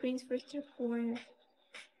 Mr. Prince, for your point.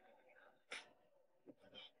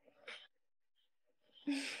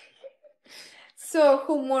 So,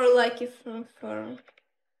 who more lucky for?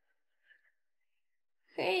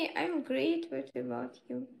 Hey, I'm great. What about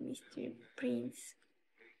you, Mr. Prince?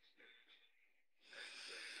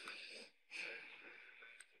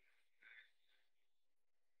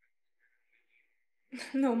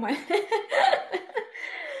 No, my.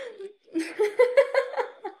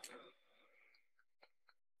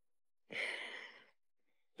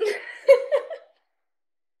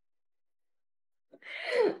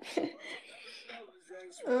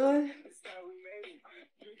 uh,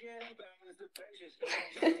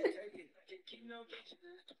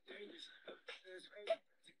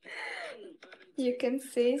 you can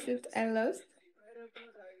say that I lost.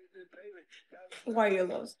 Why you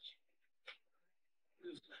lost?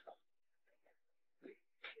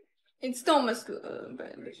 It's Thomas,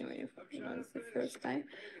 but it's the first time.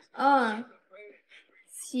 Ah,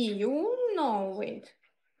 see you? No, wait.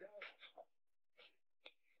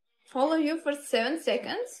 Follow you for 7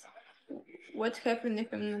 seconds? What happened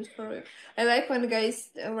if I'm not for you? I like when guys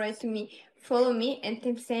write to me, follow me and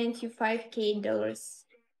I'm sending you $5K.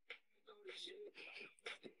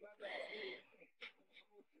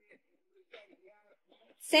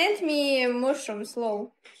 Send me mushrooms,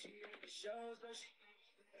 slow.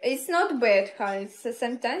 It's not bad, guys.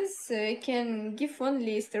 Sometimes I can give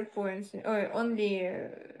only star points or only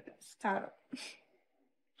star.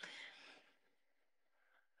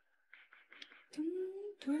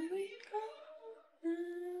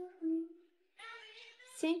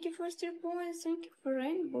 Thank you for star points. Thank you for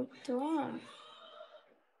rainbow dawn.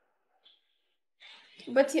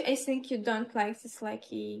 But I think you don't like this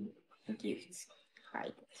lucky gifts. Hide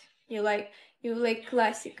it. You like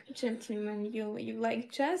classic gentleman. You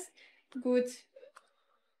like just good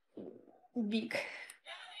big.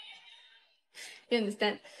 You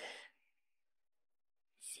understand?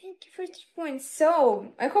 Thank you for 3 points.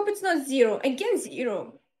 So I hope it's not 0. Again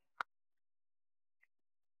 0.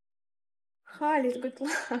 Halis, good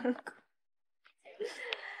luck.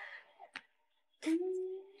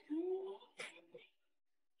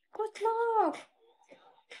 Good luck.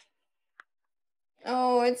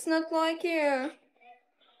 Oh, it's not lucky.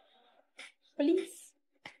 Please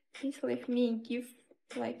let me give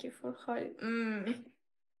lucky for Holly.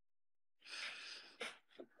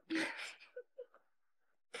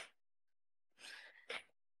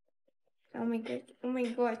 Oh my god. Oh my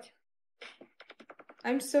god.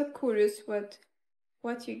 I'm so curious what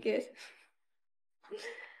you get.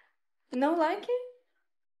 No lucky?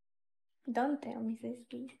 Don't tell me this,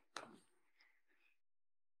 please.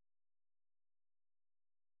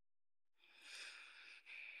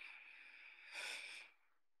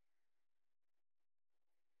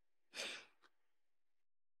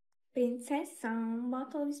 Princessa,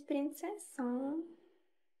 bottle with princessa.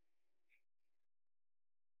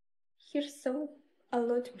 Here's so a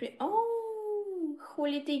lot. Oh,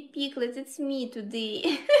 holiday piglets, it's me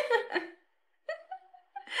today.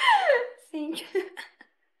 Thank you.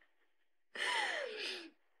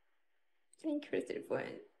 Thank you for the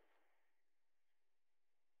point.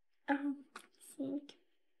 Thank you.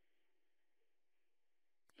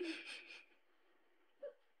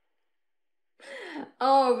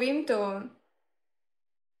 Oh, Vimto.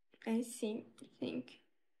 I see. Thank you.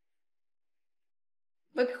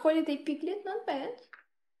 But holiday piglet, not bad.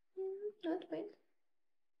 Not bad.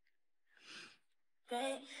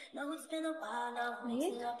 No, it's been a while now.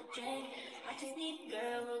 Mixing up the drink. I just need a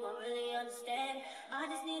girl who gon' really understand. I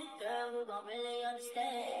just need a girl who gon' really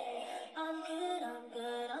understand. I'm good, I'm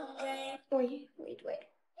great. Wait.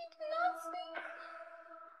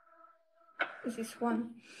 This is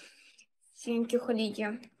one. Thank you,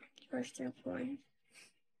 Khadija. First point.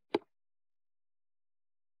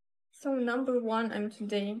 So number 1 I'm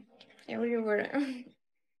today. Everywhere.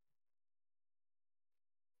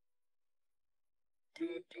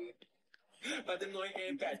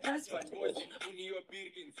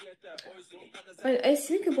 I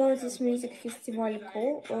think about this music festival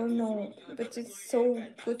go or no, but it's so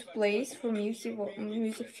good place for music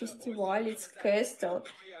festival. It's castle,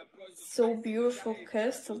 so beautiful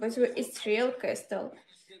castle. By the way, it's real castle.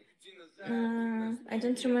 I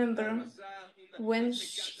don't remember when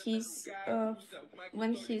he's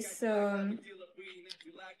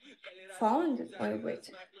found. Oh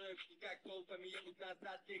wait,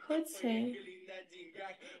 how to say?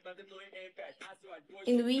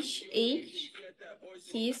 In which age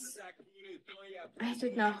he's? I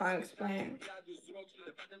don't know how to explain.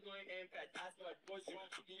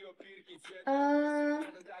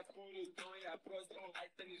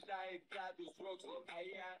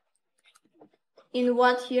 In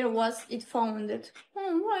what year was it founded?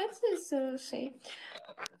 Right, this say.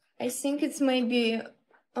 I think it's maybe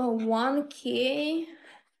 1K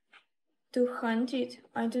 200.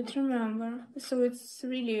 I don't remember. So it's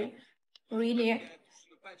really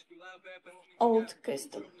old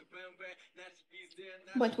castle.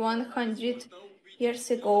 But 100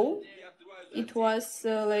 years ago, it was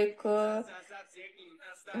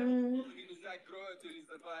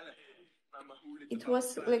it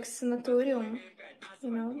was like sanatorium,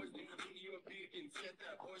 you know.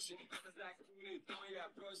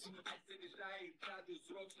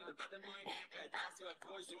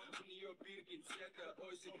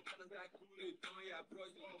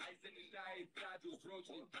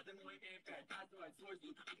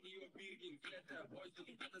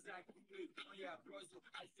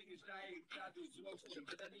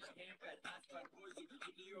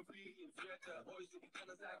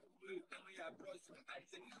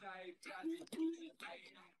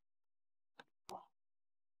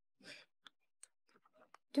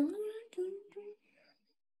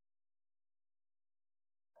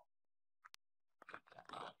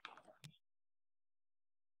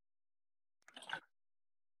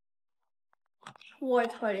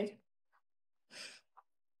 What for it?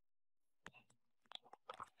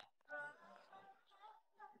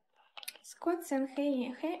 Squats and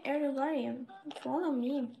hey everybody, follow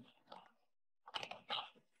me.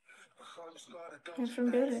 I'm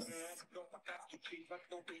from Belarus.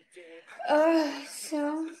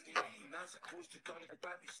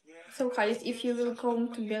 So Khalis, if you will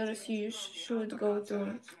come to Belarus, you should go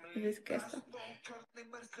to this castle.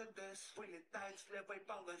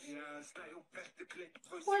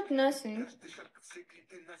 What? Nothing.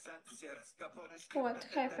 What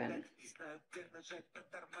happened?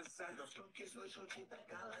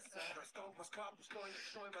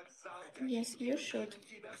 Yes, you should.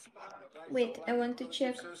 Wait, I want to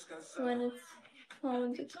check when it's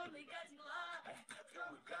founded.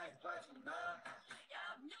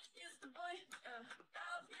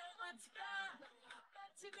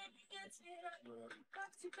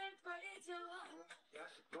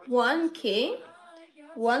 One K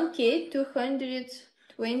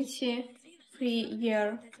 223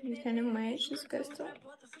 year. You can imagine this castle.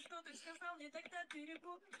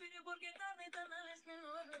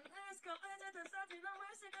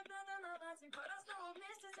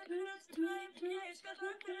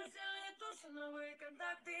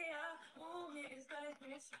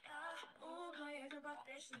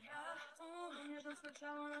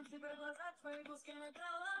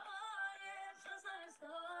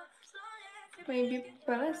 Maybe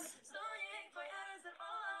palace?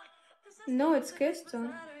 No, it's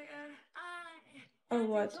castle. Or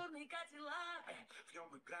what?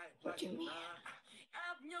 What do you mean?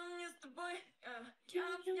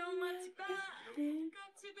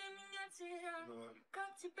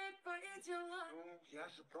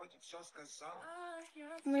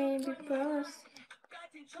 Maybe palace.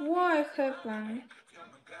 What happened?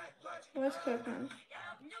 What happened?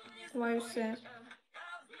 Why you sad?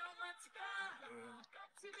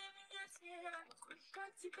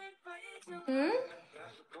 Hmm?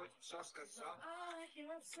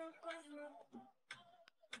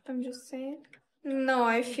 I'm just saying. No,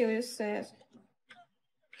 I feel you sad.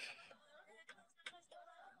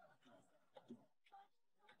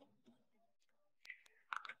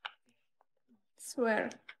 Swear,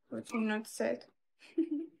 but I'm not sad.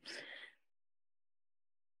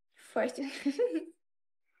 Fighting.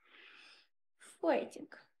 Fighting.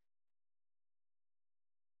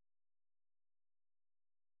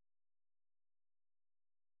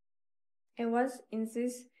 I was in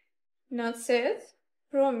this not sad.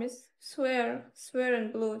 Promise. Swear. Swear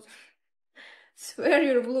in blood. Swear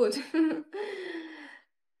your blood.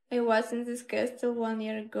 I was in this castle 1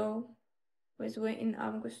 year ago. Was way in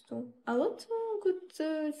August too. A lot of good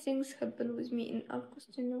things happened with me in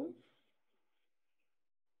August, you know.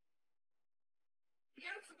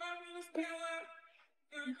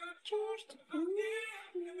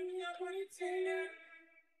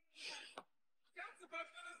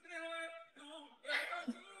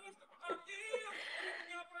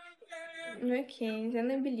 Okay,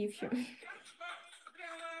 then I believe you.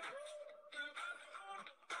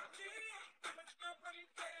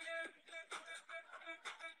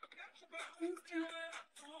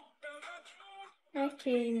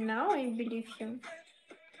 Okay, now I believe you.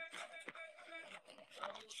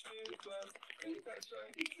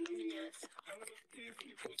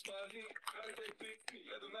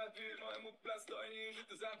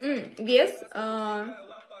 Guess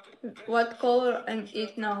what color and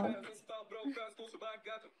it now?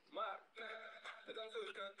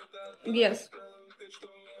 Guess.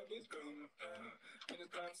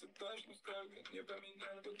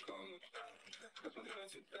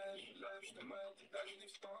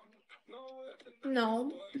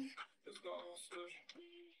 No.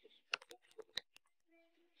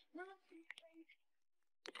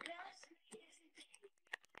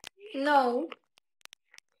 No.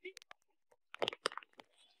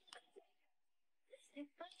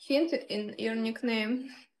 Hint in your nickname.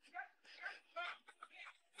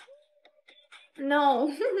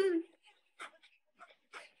 No.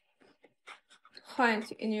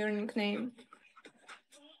 Hint in your nickname.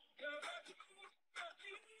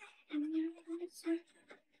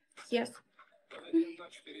 Yes.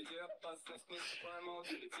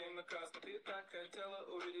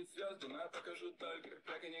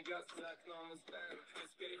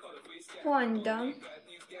 Panda.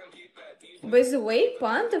 By the way,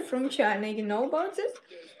 panda from China, you know about this?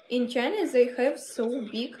 In China, they have so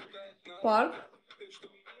big park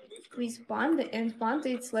with panda, and panda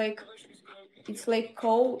it's like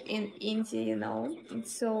cow in India, you know.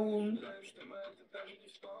 It's so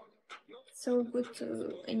good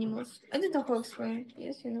animals. I don't know how to explain.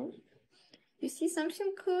 Yes, you know. You see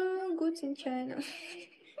something good in China.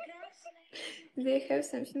 They have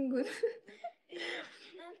something good.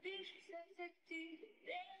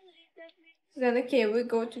 Then okay, we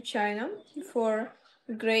go to China for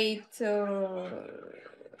great oh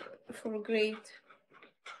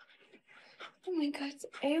my god,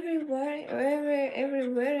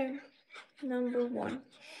 everywhere number one.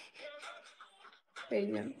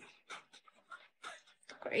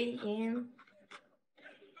 Crazy.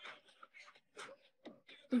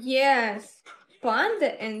 Yes,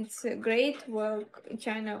 panda and Great Wall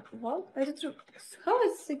China Wall. I don't know how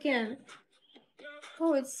it's again.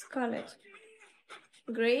 How it's called?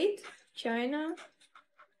 Great China.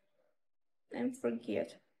 I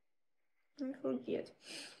forget.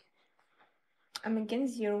 I'm again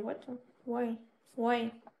zero. What? Why?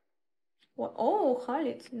 Why? What? Oh,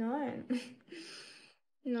 Khalid. No.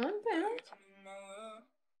 Not bad.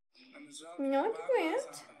 Not bad.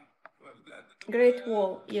 Great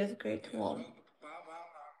Wall. Yes, Great Wall.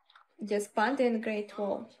 Yes, Panda and Great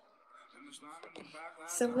Wall.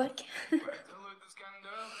 So lucky.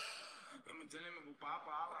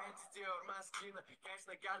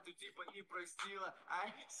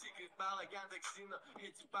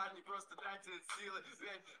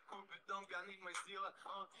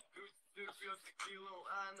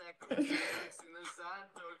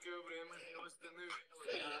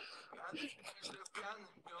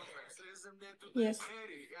 Yes.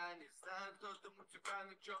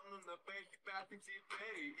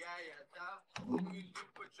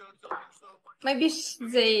 Maybe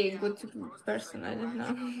they good person, I don't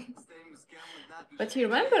know. But you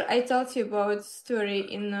remember I told you about story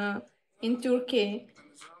in Turkey.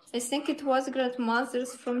 I think it was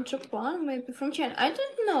grandmothers from Japan, maybe from China. I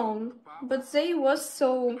don't know, but they was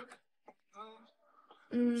so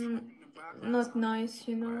not nice,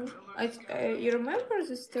 you know. You remember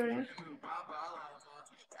the story?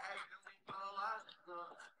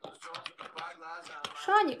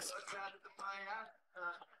 Shonix.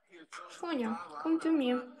 Shonya, come to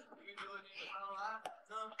me.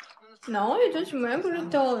 No, I don't remember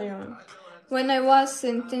at all. You. When I was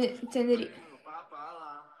in Tenerife,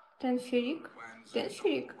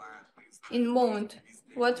 in Mount,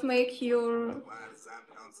 what make your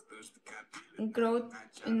growth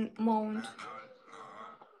in Mount?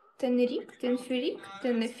 Tenerife?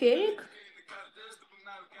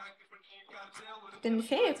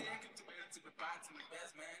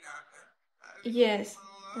 Yes,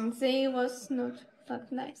 and they was not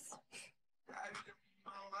nice.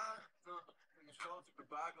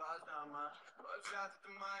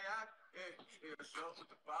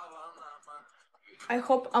 I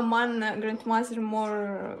hope Aman grandmother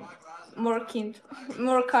more kind,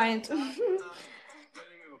 more kind.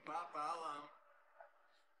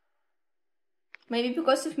 Maybe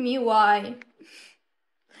because of me. Why?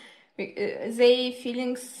 They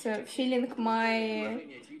feeling my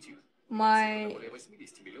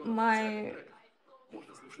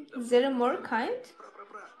they're more kind.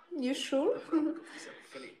 You sure?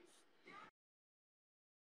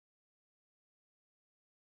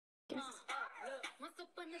 Once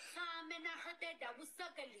upon a time, and I heard that I was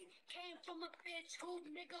ugly. Came from a bitch who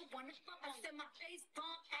nigga wanna fuck. I said my face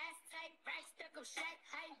bomb, ass tight, rack stuck up, shack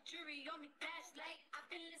height, jury on me, flashlight. I've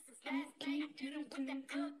been listening last night. Did him with that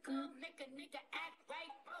good, make a nigga act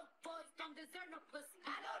right. Broke boys don't deserve no pussy.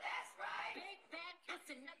 I know that's right. Big bad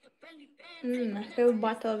pussy, not the belly band. I have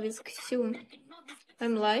battle with Xiu.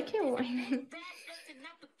 I'm like you.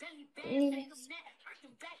 Yes.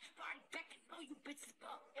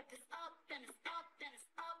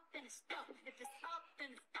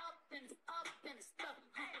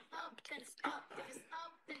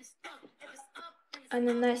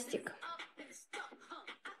 Ананастик.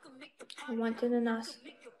 I want ananas.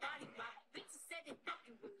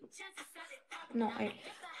 No, I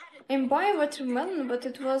buy watermelon, but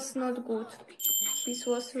it was not good. This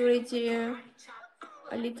was already a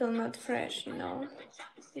little not fresh, you know.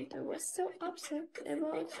 And I was so upset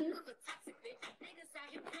about it.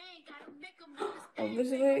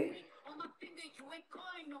 Obviously,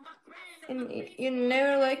 and you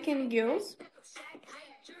never liking girls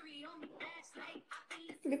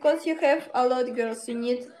because you have a lot of girls. You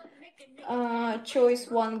need choose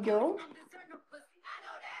one girl,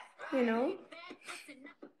 you know.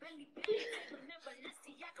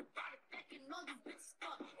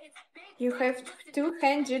 You have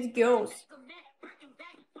 200 girls.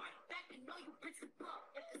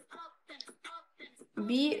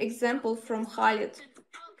 Be example from Khalid.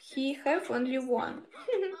 He have only one.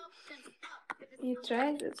 You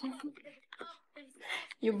tried it.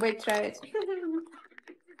 You better try it.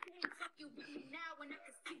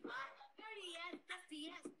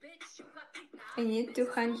 I need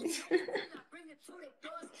 200.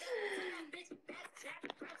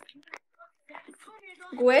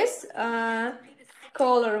 Guess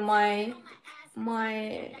color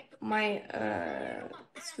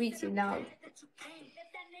sweetie now.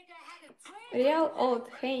 Real old.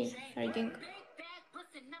 Hey, reading.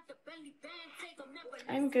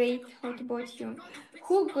 I'm great. What about you?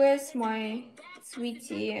 Who guess my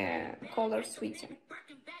sweetie color sweetie?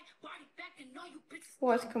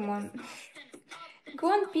 What? Come on. Go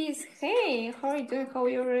on, peace. Hey, how are you doing? How are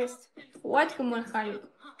your rest? What? Come on, Haluk.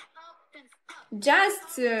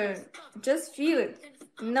 Just feel it.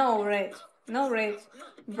 No red. No red.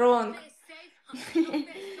 Wrong.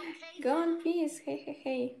 Go on, peace. Hey, hey,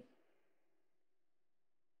 hey.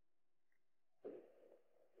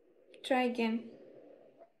 Try again.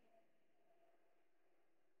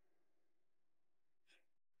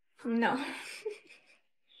 No.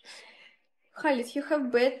 Khalid, you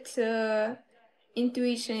have bad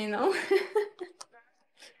intuition, you know?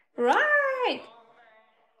 Right!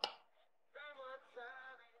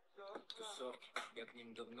 Я к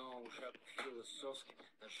ним давно уже философски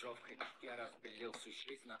ножовкой я разбелил всю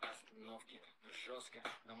жизнь на остановке жестко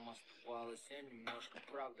нам оставалось немножко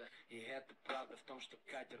правда и это правда в том что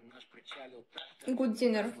катер наш причалил Good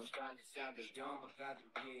dinner.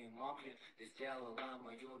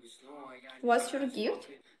 What's your gift?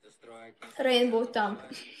 Rainbow Thumb.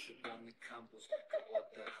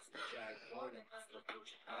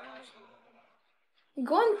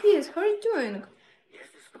 Go on, please. How are you doing?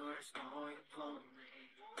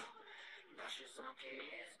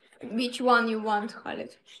 Which one you want,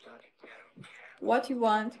 Khalid? What you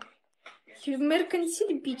want? You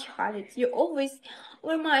mercantile bitch, Khalid. You always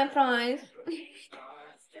were my prize.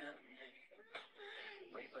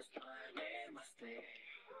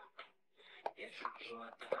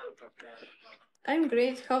 I'm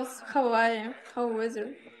great. How are you? How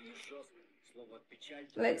weather?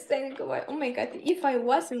 Let's stay in Gavai. Oh my god, if I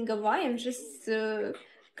was in Gavai, I'm just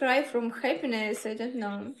cry from happiness. I don't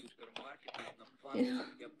know. Yeah,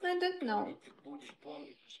 I don't know.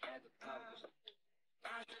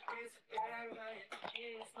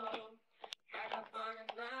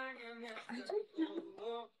 I don't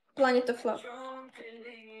know. Planet of Love.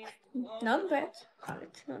 Not bad.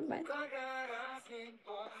 Not bad.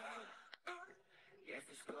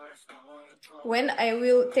 When I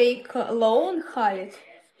will take a loan, Khalid,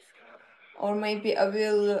 or maybe I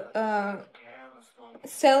will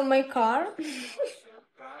sell my car,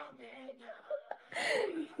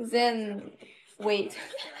 then wait.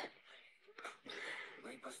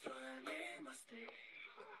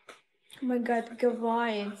 Oh my god,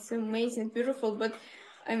 Gavai, it's amazing, beautiful, but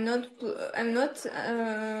I'm not,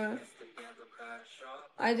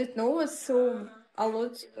 I don't know, so a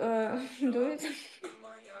lot do it.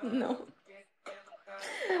 No.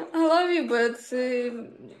 I love you, but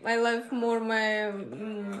I love more my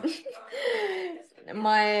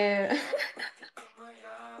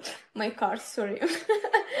my cars. Sorry.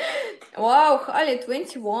 Wow, Khalid,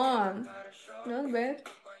 21. Not bad.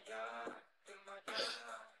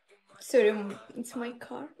 Sorry, it's my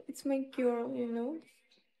car. It's my girl, you know.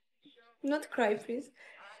 Not cry, please.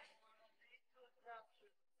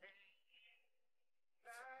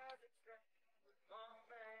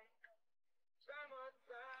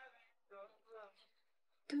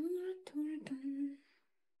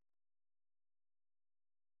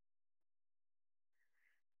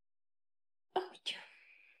 Ouch.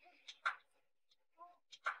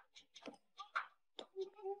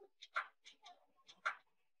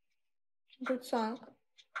 Good song.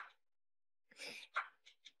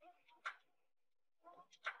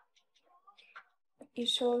 You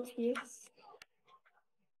showed yes.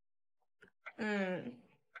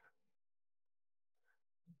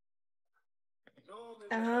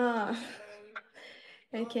 Ah,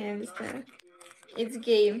 I can understand. It's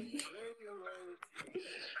game.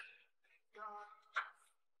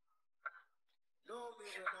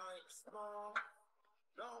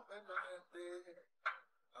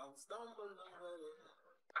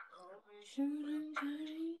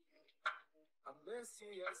 I missed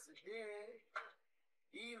you yesterday,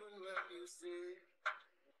 even when you say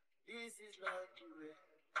this is not the way.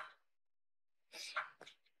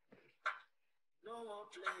 No one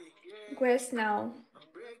play Guess now.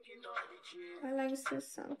 I like this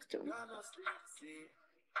song too.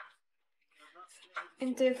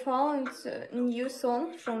 And I found a new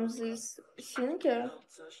song from this singer,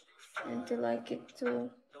 and I like it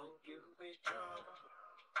too.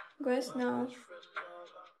 Guess now.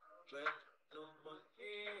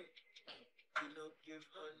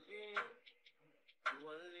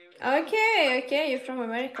 Okay, you're from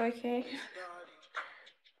America, okay.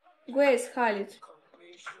 Where's Khalid?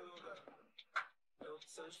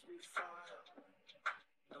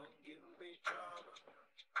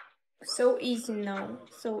 So easy now,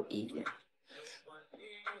 so easy.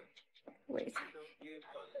 Wait.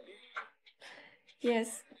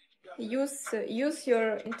 Yes, use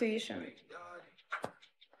your intuition.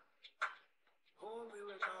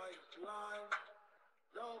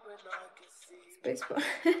 Space bar.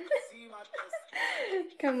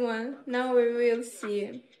 Come on, now we will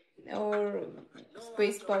see our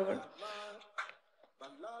space power.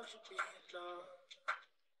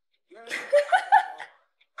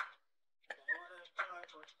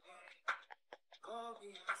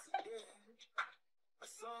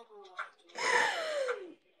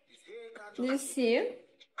 You see?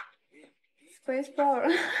 Space power.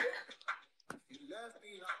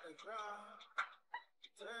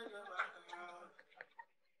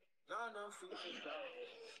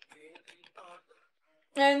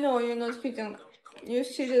 I know you're not speaking. You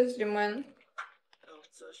seriously, man.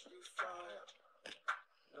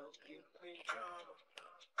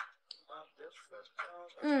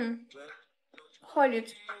 Hold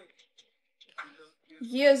it.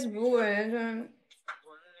 Yes, boy.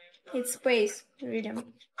 It's space, really.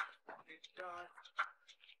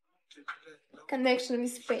 Connection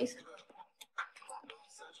with space.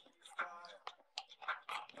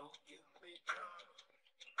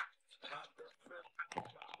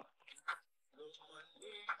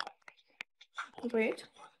 Great.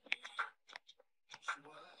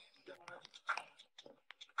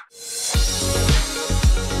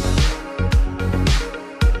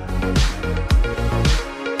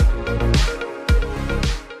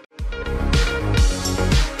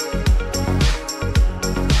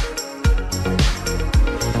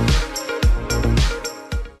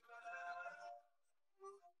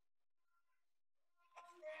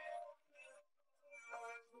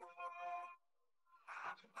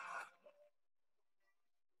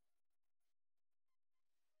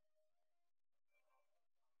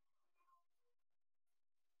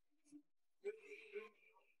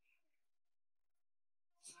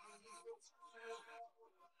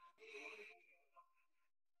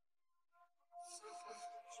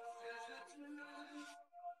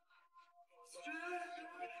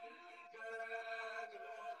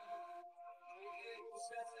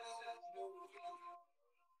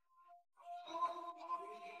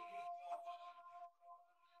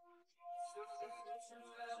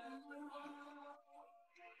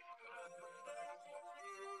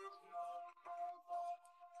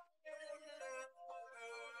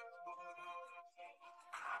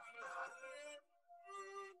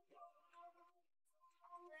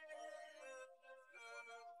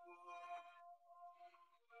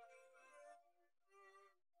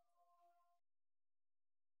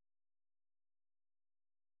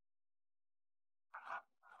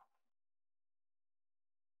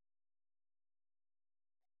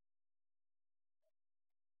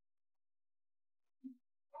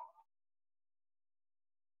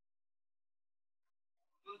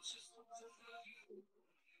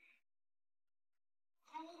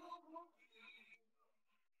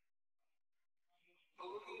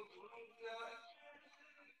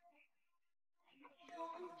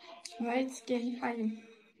 Right, it's getting high.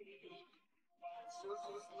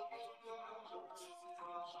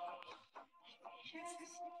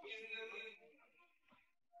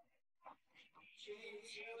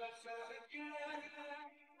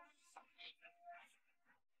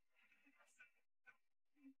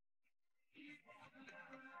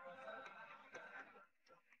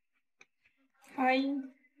 Hi,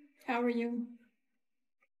 how are you?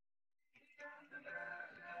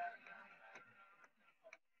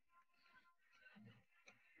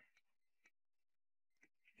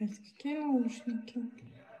 Это какие наушники?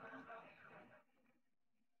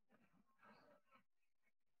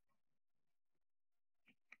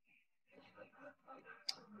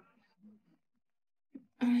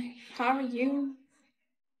 How are you?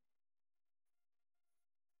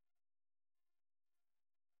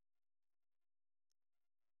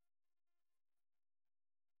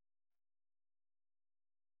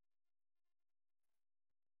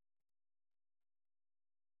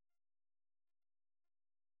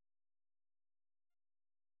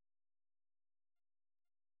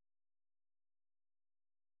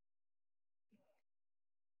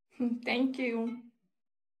 Thank you.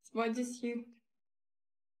 What is you?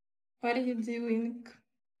 What are you doing?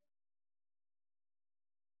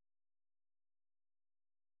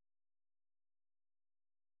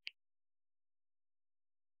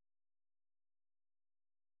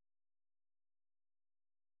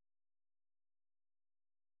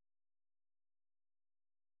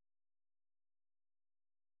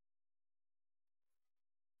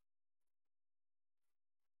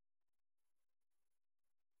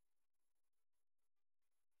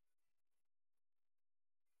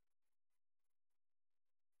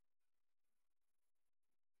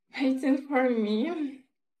 Waiting for me.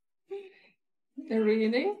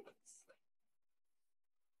 Really?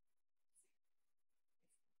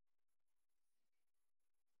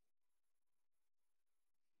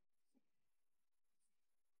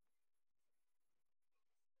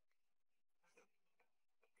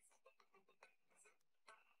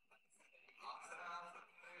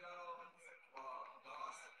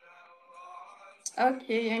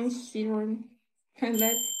 Okay, I'm here.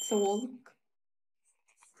 Let's talk.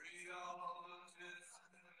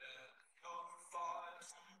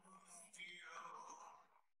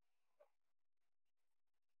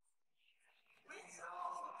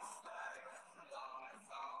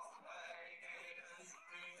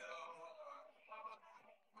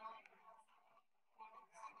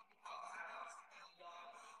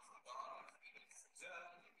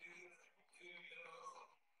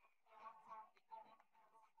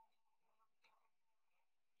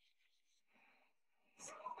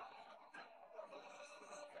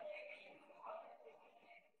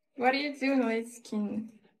 What are you doing, light skin?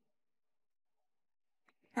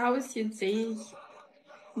 How was your day?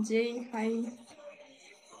 Jay, hi.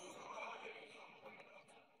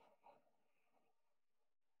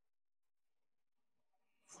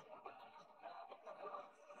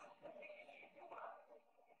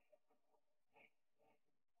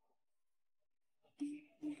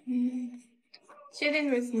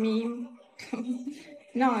 Chilling with me.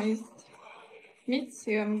 Nice. Me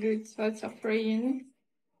too, I'm good. Lots of rain.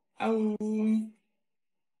 Oh,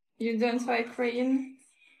 you don't like rain?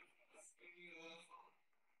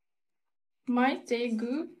 My day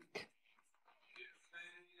good.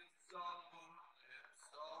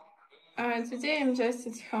 Today I'm just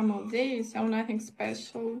at home all day, so nothing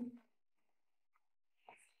special.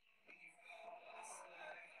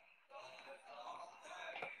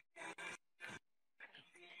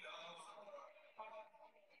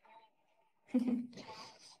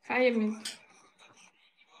 Hi, Amit.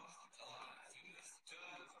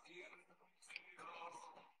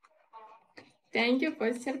 Thank you for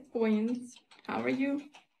your points. How are you?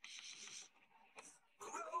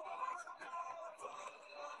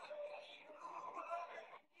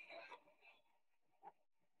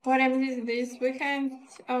 What I did this weekend,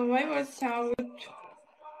 I was out.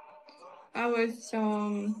 I was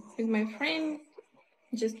with my friend,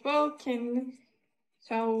 just walking.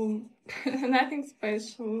 So nothing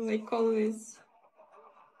special, like always.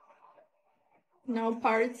 No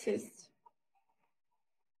parties.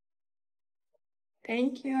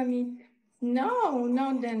 Thank you, Amit. No,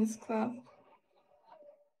 no dance club.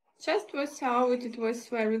 Just was out. It was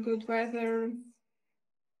very good weather.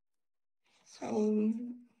 So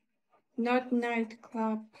not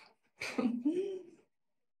nightclub.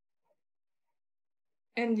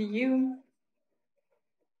 And you?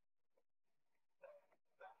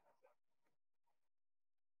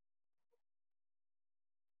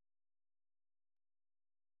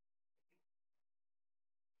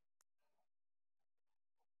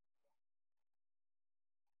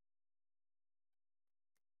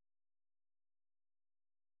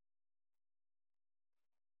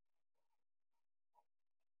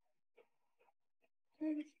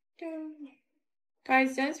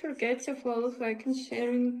 Guys, don't forget to follow, like, and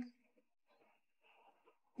sharing.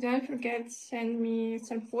 Don't forget to send me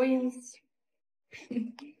some points.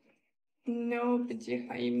 No, but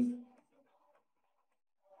I'm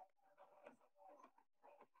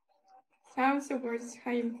sounds the words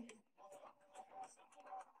I'm.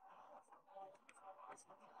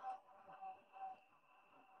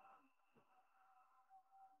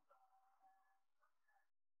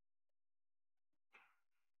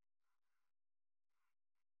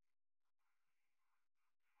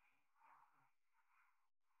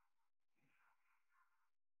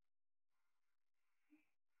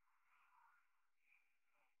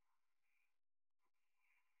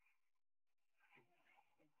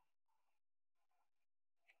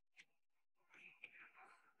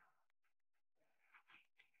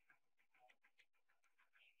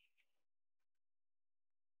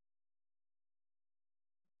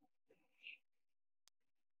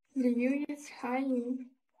 The you is high.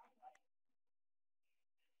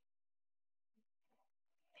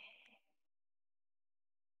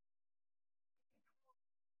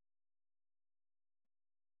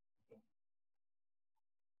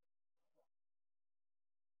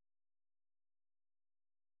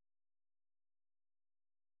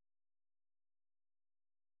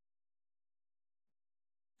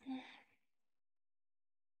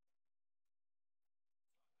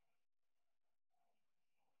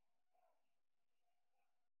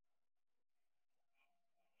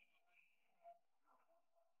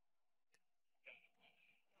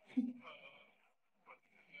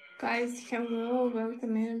 Guys, hello,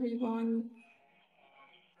 welcome everyone.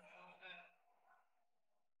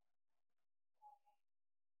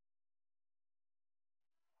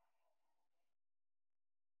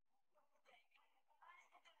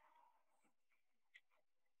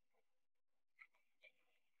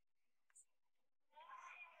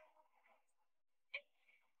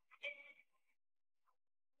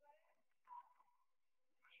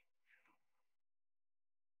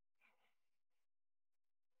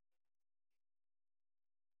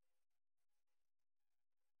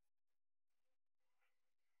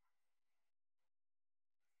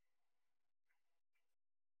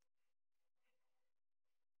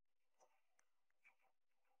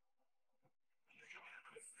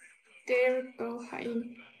 There we go, hi.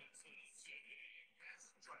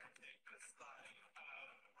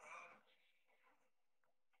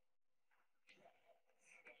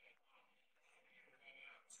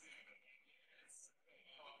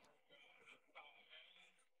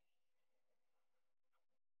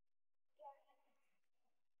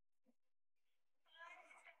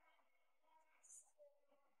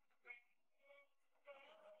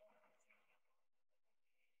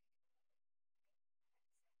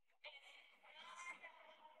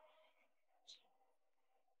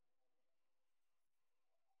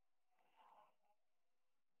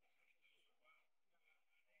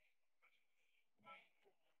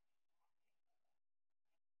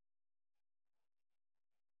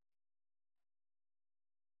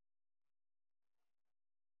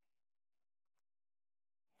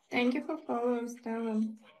 Thank you for following, Stella.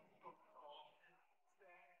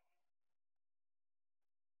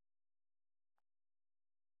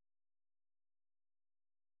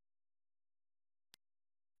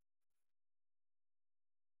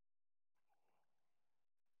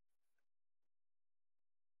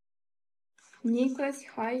 Nicholas,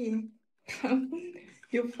 hi.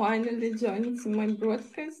 You finally joined my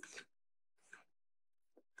broadcast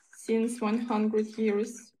since 100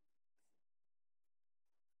 years.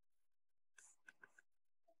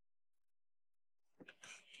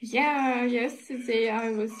 Yeah, yesterday I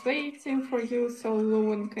was waiting for you so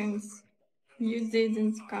long and you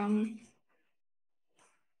didn't come.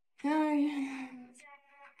 Ay.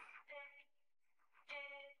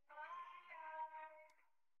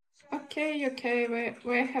 Okay,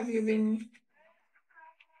 where have you been?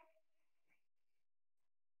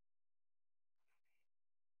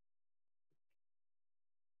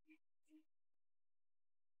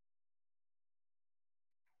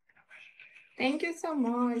 Thank you so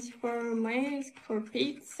much for mask, for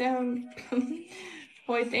pizza.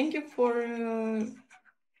 Why, thank you for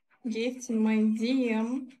gifting my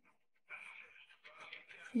DM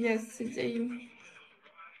yesterday.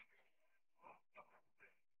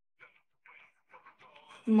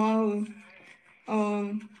 Mal,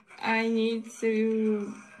 I need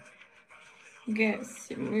to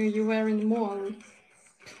guess you were in mall.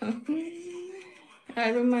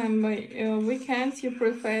 I remember weekends you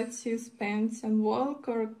prefer to spend on walk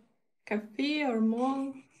or cafe or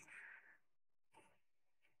mall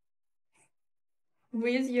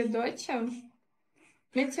with your daughter.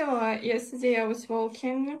 Me too. Yesterday I was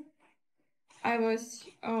walking. I was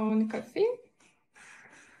on cafe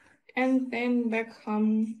and then back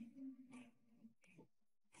home.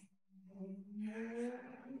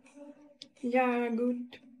 Yeah,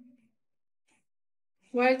 good.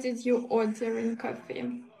 Why did you order in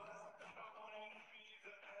cafe?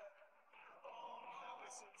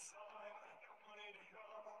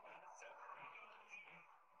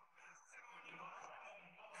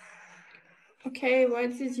 Okay,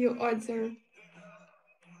 what did you order?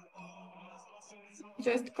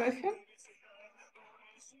 Just coffee?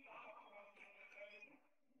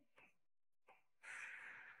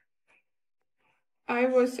 I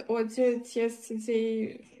was ordered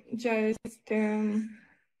yesterday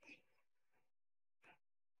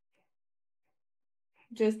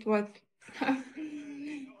just what?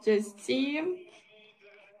 Just tea.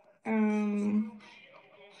 Um,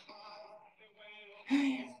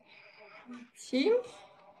 tea.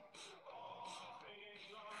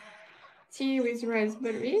 Tea with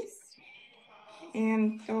raspberries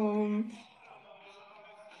and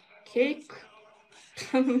cake.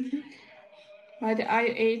 But I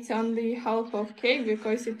ate only half of cake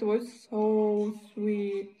because it was so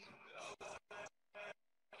sweet.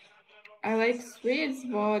 I like sweets,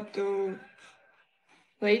 but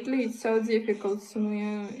lately it's so difficult to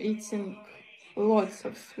me eating lots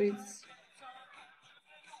of sweets.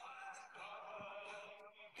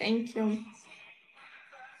 Thank you.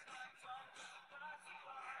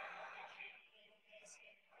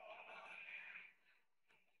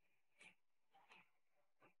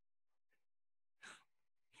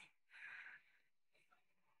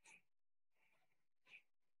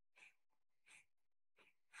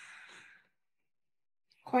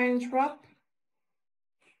 Coin drop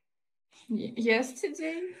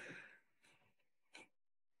yesterday.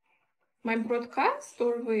 My broadcast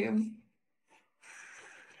or we?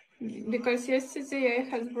 Because yesterday I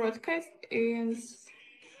had broadcast and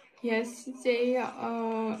yesterday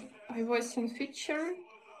I was in feature.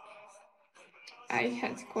 I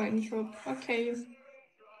had coin drop. Okay.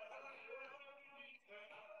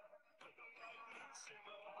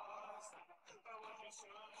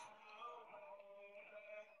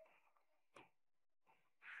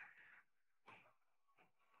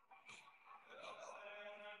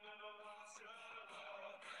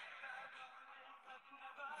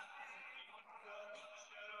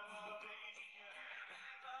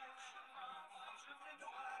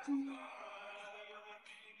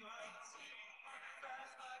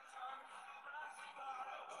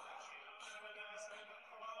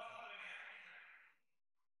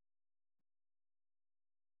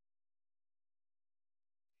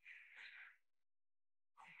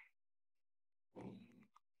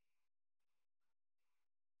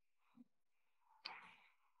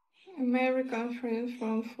 American friend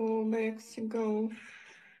from 4 weeks ago.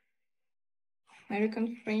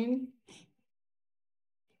 American friend.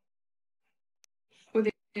 Who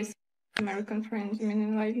this American friend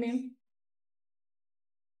meaning like me?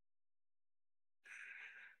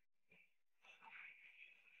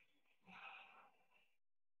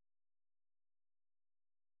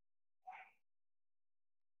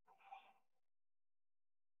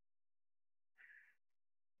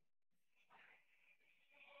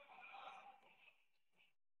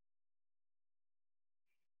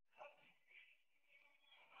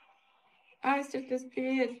 А, Стас,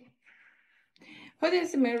 привет. What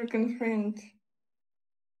is American friend?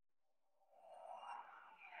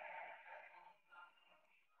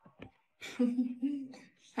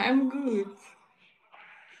 I'm good.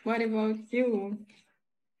 What about you?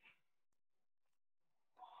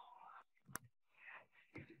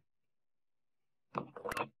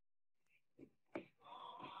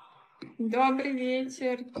 Добрый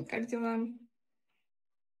вечер. Как дела?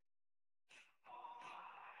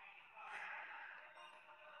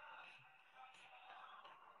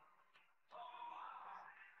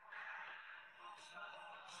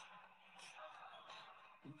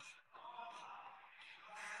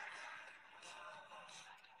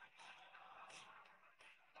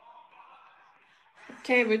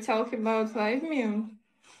 Okay, we talk about live meme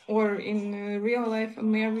or in real life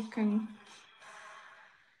American.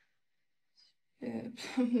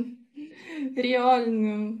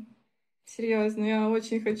 Реально, серьезно, я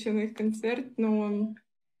очень хочу на их концерт, но,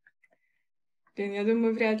 блин, я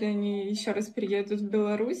думаю, вряд ли они еще раз приедут в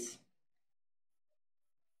Беларусь.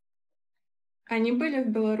 Они были в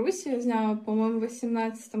Беларуси, я знаю, по-моему, в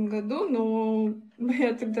 2018 году, но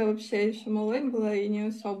я тогда вообще еще малой была и не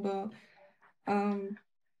особо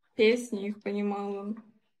песни их понимала.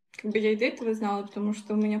 Как бы я и до этого знала, потому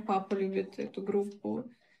что у меня папа любит эту группу.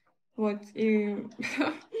 Вот, и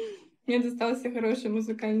мне достался хороший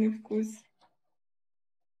музыкальный вкус.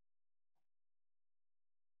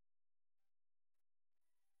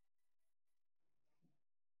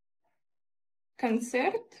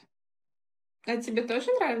 Концерт? А тебе тоже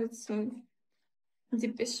нравится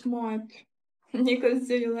Depeche Mode? Nicholas,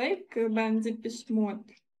 do you like band Depeche Mode?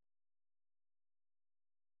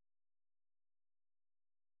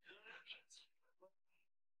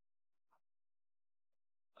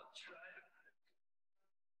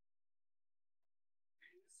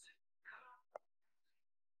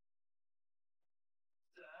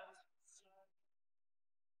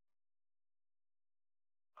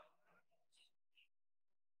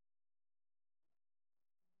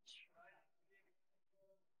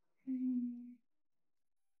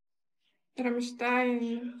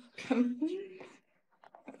 Рамштайн.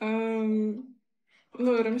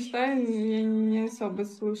 Ну, Рамштайн я не особо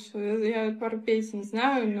слушаю. Я пару песен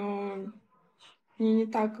знаю, но не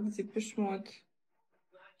так, как Depeche Mode.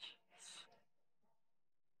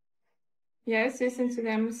 Yes, listen to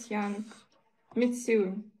them as young. Me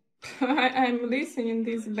too. I'm listening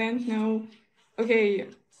this band now. Okay,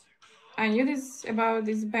 I knew this about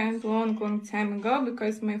this band long time ago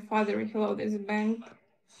because my father he loved this band.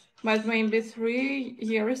 But maybe 3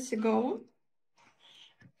 years ago,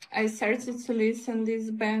 I started to listen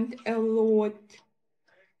this band a lot.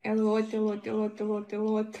 A lot, a lot, a lot, a lot, a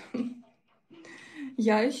lot.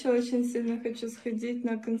 Я еще очень сильно хочу сходить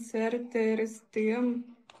на концерты РСТМ,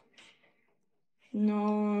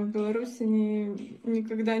 но в Беларусь они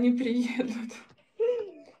никогда не приедут.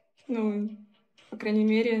 Ну, по крайней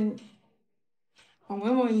мере,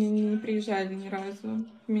 по-моему, они не приезжали ни разу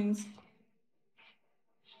в Минск.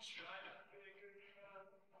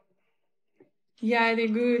 Yeah, they're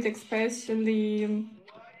good, especially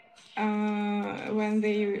when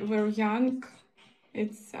they were young.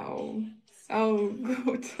 It's so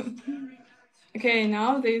good. Okay,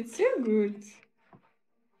 now they're still good,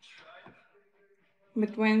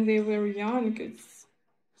 but when they were young, it's.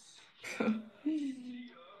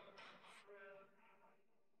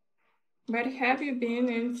 Where have you been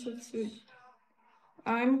in such a...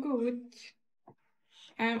 I'm good.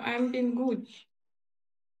 I'm been good.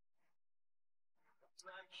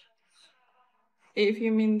 If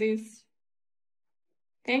you mean this.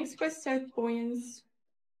 Thanks for star points.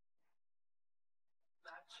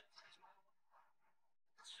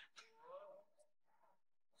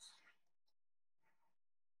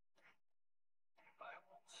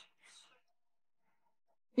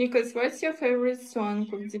 Nikos, what's your favorite song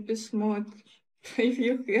of Depeche Mode? If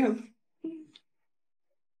you have.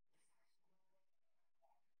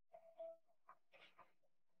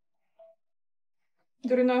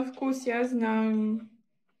 Дурной вкус, я знаю.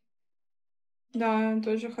 Да,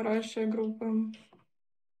 тоже хорошая группа.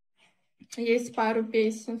 Есть пару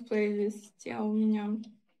песен в плейлисте у меня.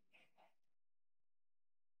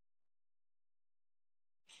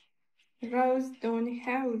 Rose don't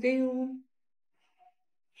have you.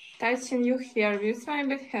 Touching your hair with my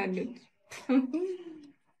bad habit.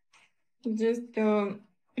 Just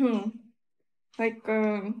like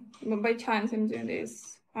by chance I'm doing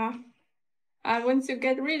this. I want to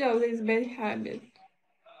get rid of this bad habit.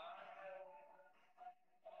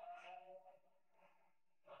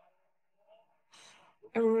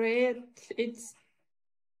 Red, it's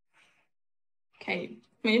okay.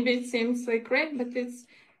 Maybe it seems like red, but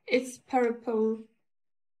it's purple,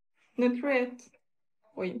 not red.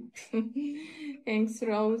 Ой. Thanks,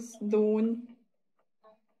 Rose Dawn.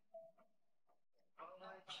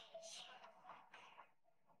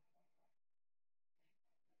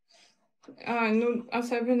 Ну,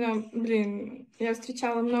 особенно, блин, я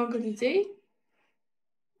встречала много людей,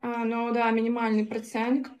 но да, минимальный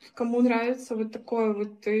процент, кому нравится вот такой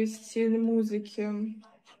вот стиль музыки.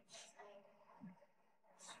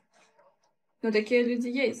 Но такие люди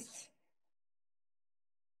есть.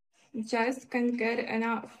 Just can't get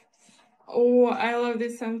enough. Oh, I love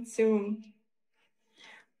this song too.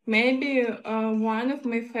 Maybe one of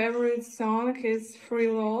my favorite songs is Free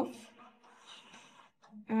Love.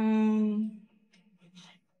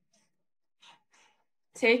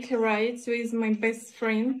 Take a ride with my best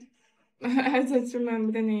friend. I don't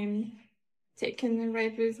remember the name. Taking a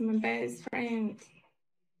ride with my best friend.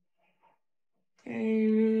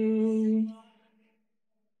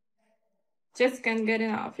 Just can't get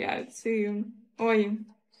enough, yeah, too. Oi.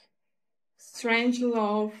 Strange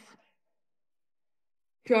Love.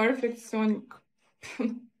 Perfect Sonic.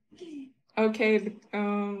 Okay, but,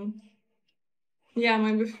 yeah,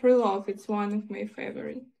 maybe Free Love, it's one of my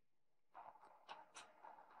favorite.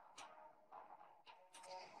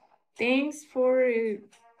 Thanks for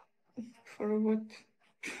what?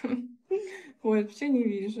 Вот, все не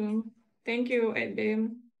вижу. Thank you,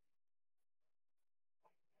 Эбби.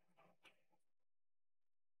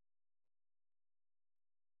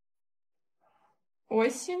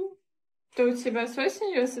 Осень? То у тебя с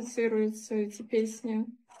осенью ассоциируются эти песни?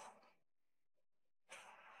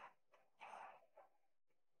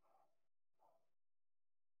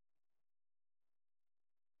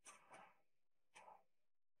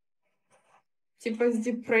 Типа с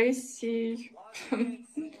депрессией.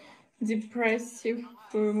 Депрессив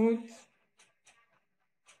mood.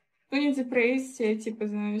 Ну, не депрессия, типа,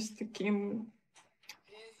 знаешь, таким...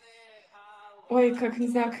 Ой, как не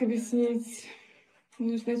знаю, как объяснить.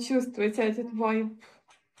 Нужно чувствовать этот вайб.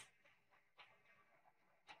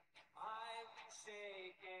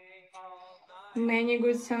 Many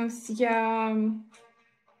good songs, yeah.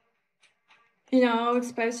 You know,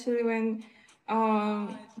 especially when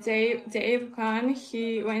Dave Khan,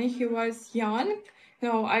 when he was young,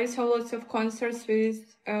 I saw lots of concerts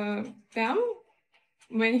with them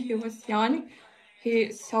when he was young.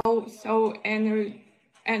 He so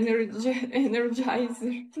energizer.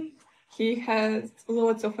 He has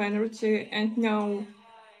lots of energy, and no,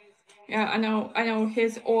 yeah, I know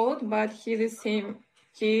he's old, but he the same.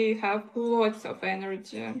 He have lots of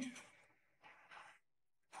energy.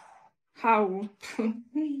 How?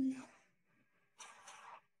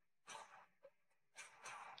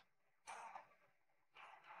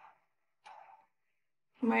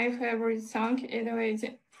 My favorite song is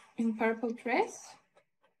in Purple Dress.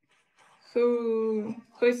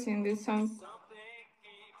 Who's in this song?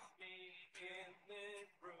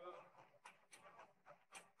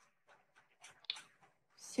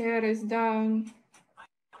 Серость, да.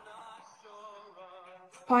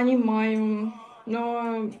 Понимаю.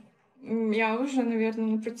 Но я уже,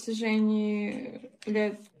 наверное, на протяжении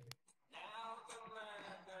лет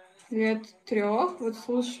 3 вот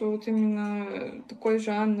слушаю вот именно такой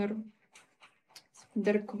жанр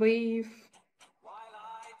Dark Wave,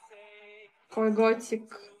 такой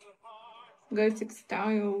готик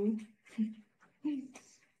стайл.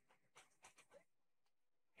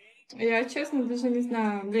 Я, честно, даже не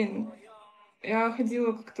знаю, блин. Я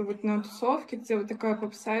ходила как-то вот на тусовки, где вот такая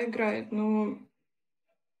попса играет, но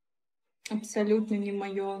абсолютно не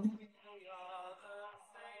мое.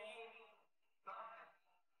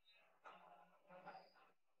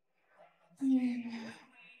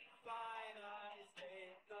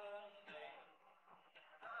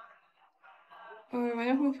 One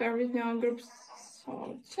of my favorite now groups,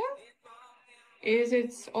 Soldier. Is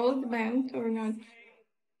it old band or not?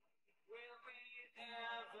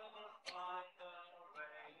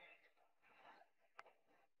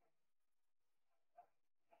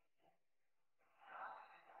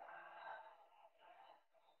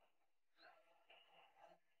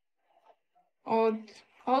 Old?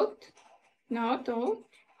 Not old?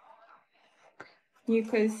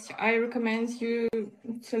 Because I recommend you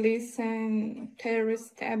to listen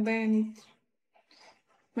Terrorist Band.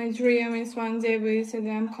 My dream is one day visit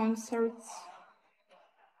them concerts.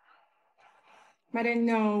 But I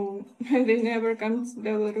know they never come to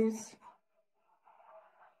Belarus.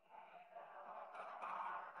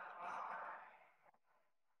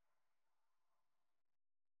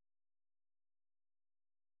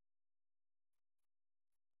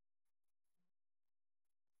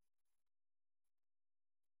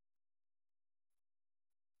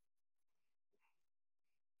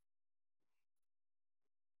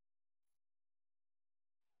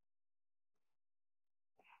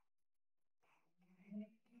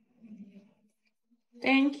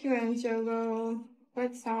 Thank you, Angelo.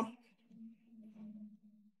 What's up?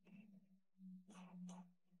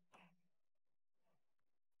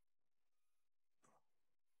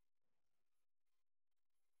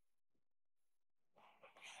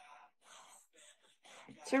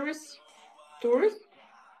 Tourist? Tourist?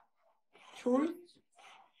 Tourist?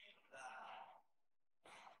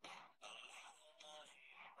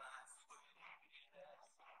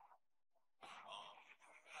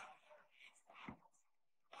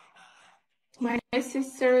 My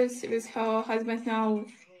sister is with her husband now.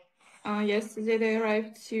 Yesterday they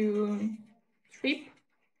arrived to trip.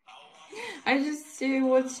 I just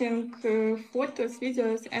watching photos,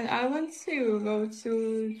 videos, and I want to go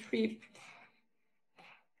to trip.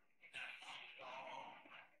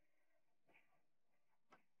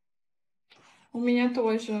 У меня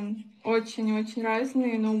тоже очень-очень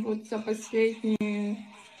разные, но вот за последние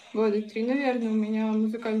года 3, наверное, у меня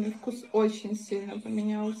музыкальный вкус очень сильно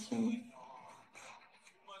поменялся.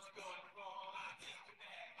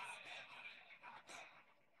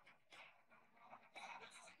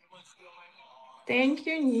 Thank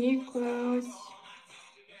you, Nicholas.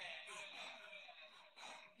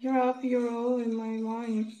 You're up, you're all in my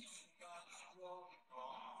mind.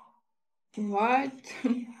 What?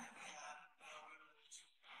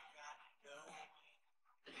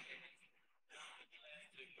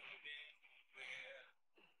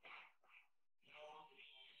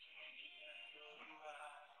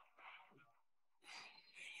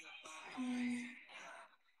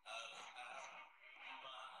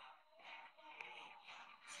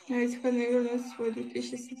 Я эти выходные вернулась в свой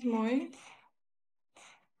 2007.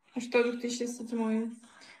 А что 2007?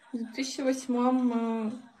 В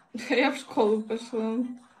 2008 я в школу пошла.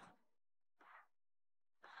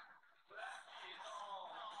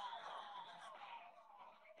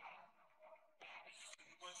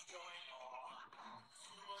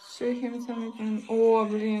 Шейхем. О,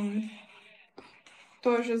 блин.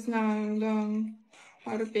 Тоже знаю, да.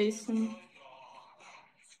 Пару песен.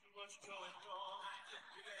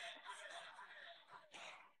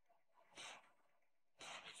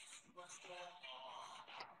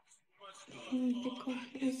 Typical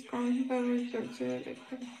is gone very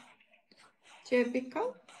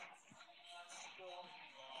typical.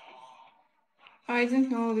 I don't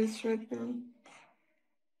know this rapper.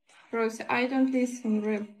 Rose, I don't listen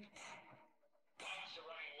rap.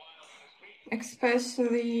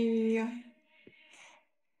 Especially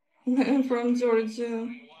from Georgia.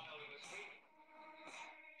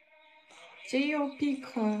 Geo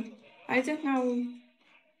Pico. I don't know.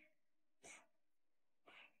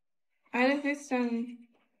 I don't listen.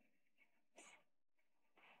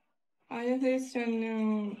 I don't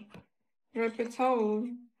listen rap at all.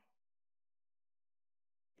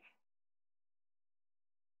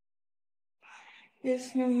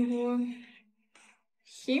 Если у него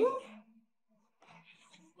him?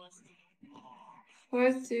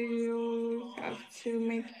 What do you have to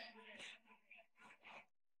make?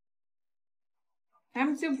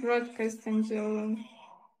 I'm to broadcast, Angela.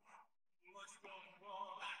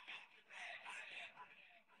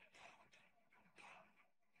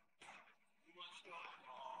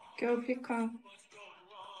 Go pick up.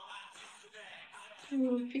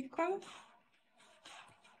 Пика.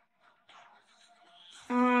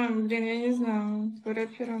 Блин, я не знаю,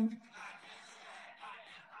 рэпера.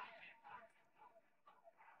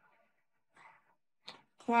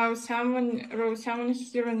 Wow, someone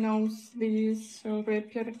here knows this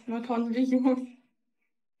rapper, not only you.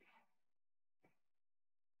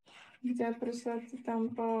 Где пришла ты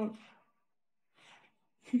там по...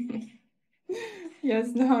 Я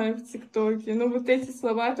знаю в ТикТоке. Ну, вот эти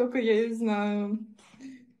слова только я и знаю.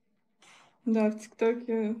 Да, в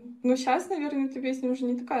ТикТоке. Ну, сейчас, наверное, эта песня уже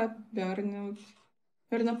не такая популярная. Вот,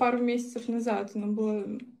 наверное, пару месяцев назад она была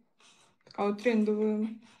такая вот трендовая.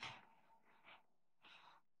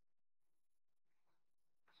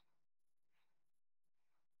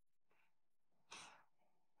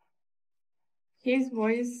 His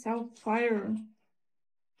voice so fire.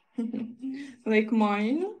 Like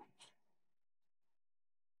mine.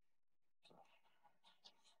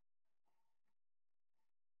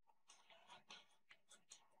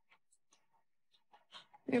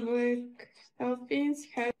 Like Philippines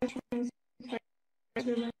has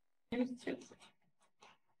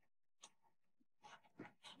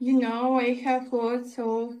you know, I have lots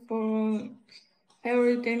of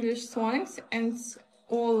favorite English songs, and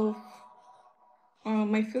all of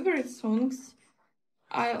my favorite songs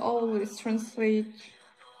I always translate.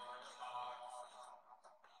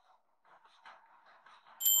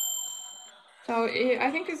 So I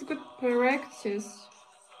think it's good practice.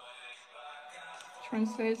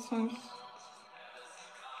 Translate songs.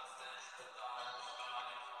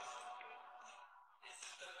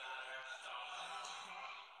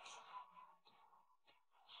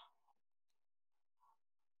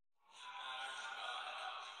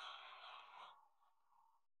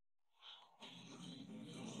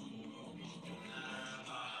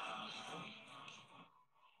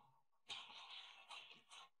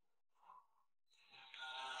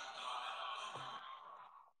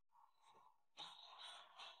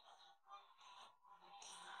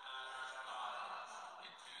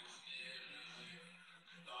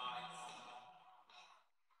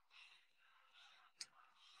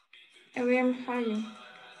 William High.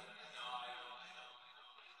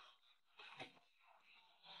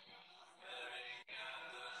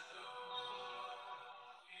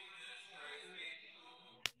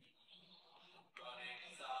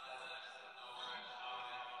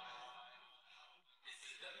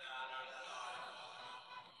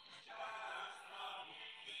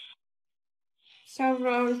 So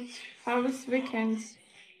Rose, how was weekends?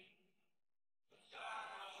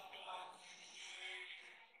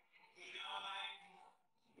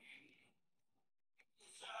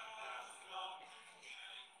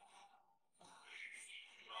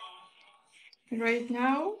 Right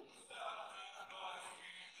now?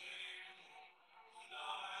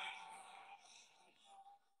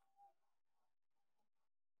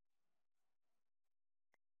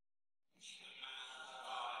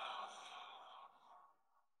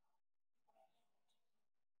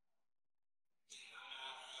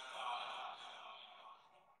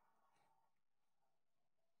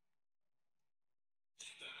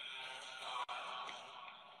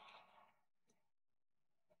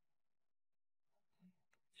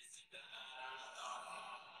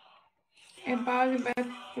 About back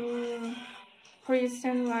to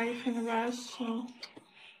prison life in Russia.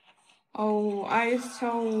 Oh, I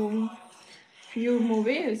saw few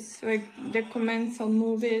movies, like documental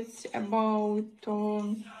movies about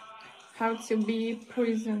how to be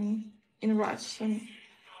prison in Russia.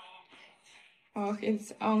 Oh,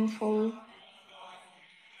 it's awful.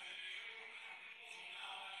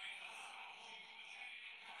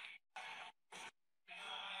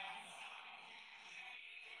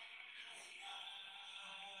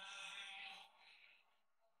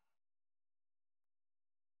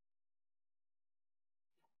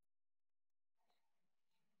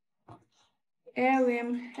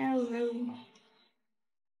 Alien, hello.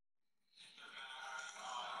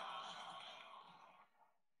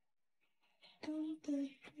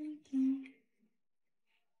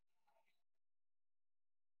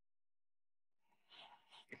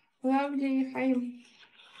 Lovely, hi.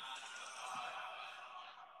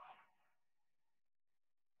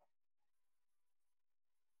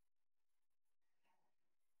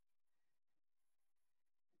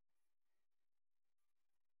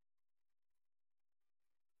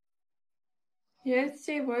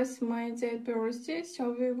 Yesterday was my dad's birthday,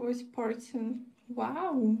 so we was partying.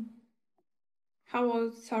 Wow. How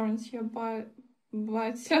old sounds your butt?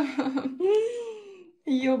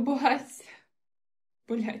 Your butt.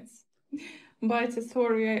 Блять. Батя,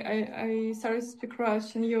 sorry, I started to speak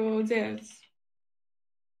Russian. Your dad.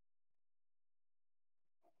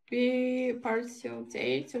 We party till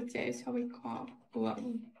 8, so we call.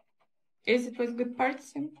 Well, is it was good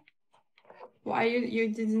party? Why you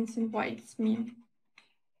didn't invite me?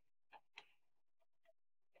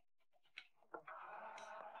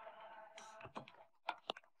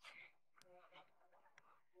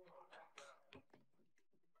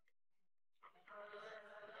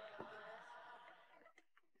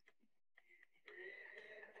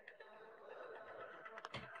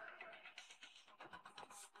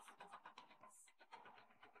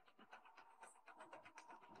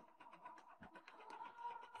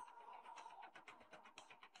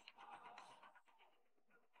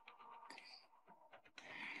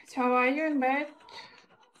 So are you in bed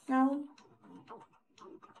now?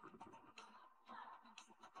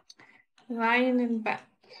 Lying in bed.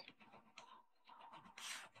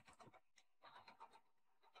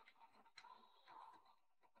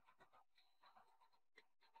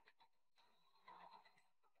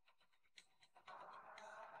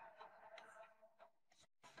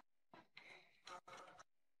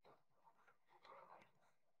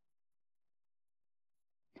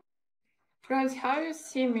 Guys, how you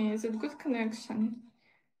see me? Is it good connection?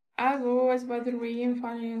 I was battery and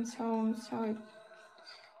funny and so on, so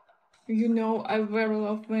you know I very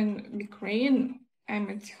love when Ukraine I'm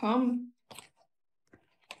at home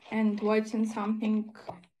and watching something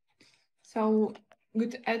so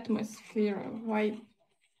good atmosphere. Why?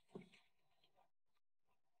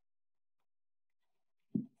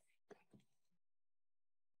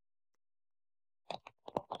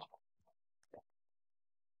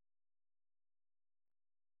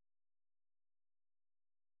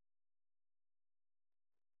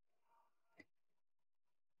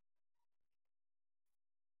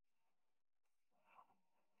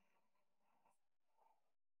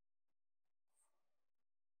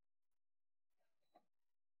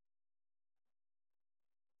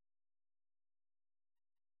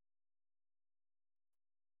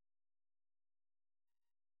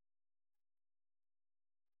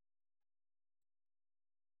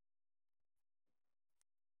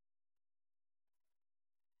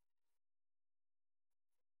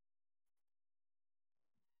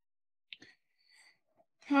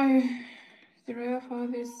 I the real for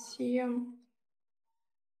this year.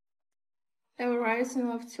 The horizon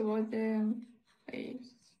of toward the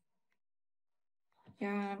waves.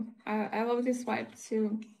 Yeah, I love this vibe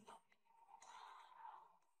too.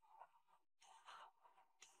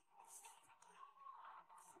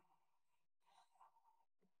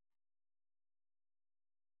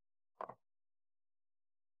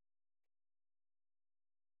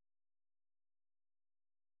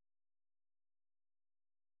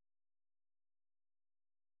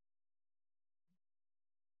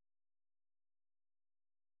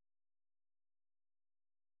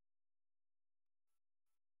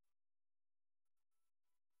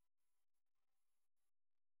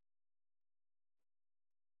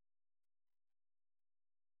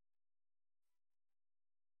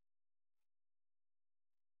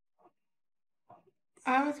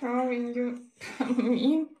 I was throwing you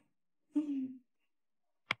me.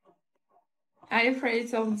 I'm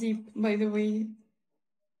afraid of deep, by the way.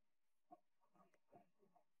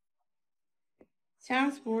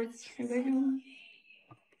 Sounds words.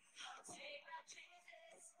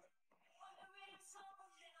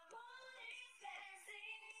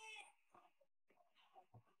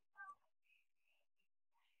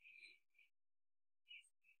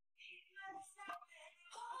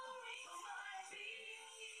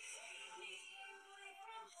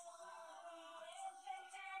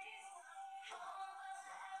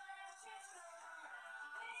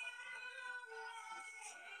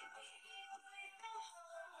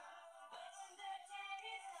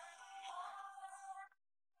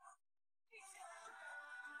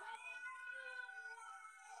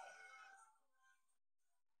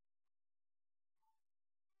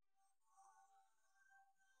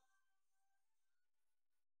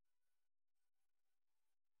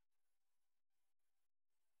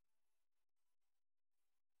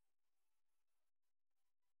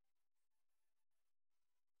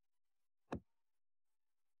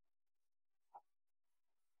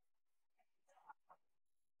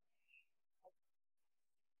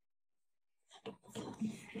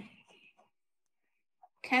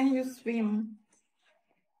 Can you swim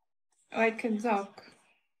like a dog?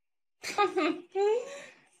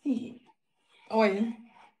 Oi,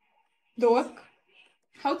 dog.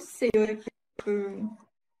 How to say like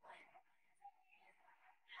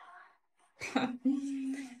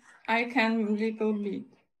I can little bit,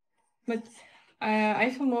 but I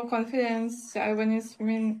feel more confidence when I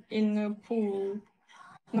swim in a pool,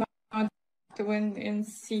 not when in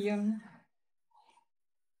sea.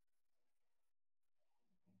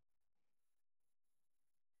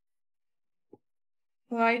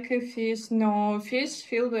 Like a fish, no, fish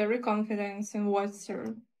feel very confident in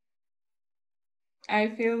water. I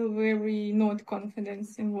feel very not confident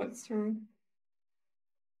in water.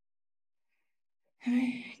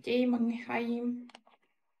 Demon, hi.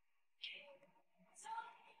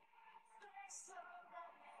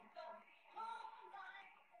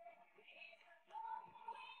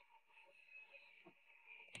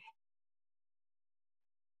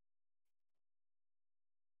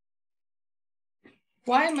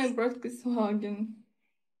 Why my breath is hugging?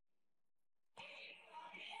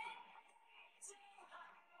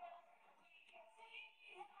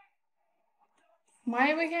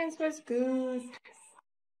 My weekend was good.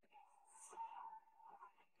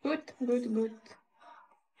 Good, good, good.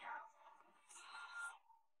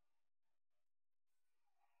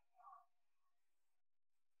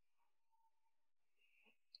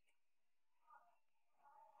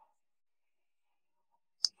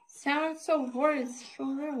 Sounds so worse for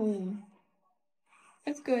real.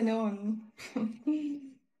 What's going on?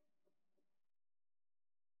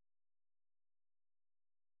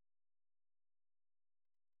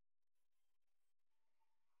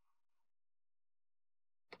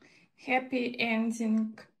 Happy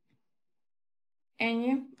ending.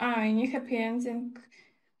 Any happy ending.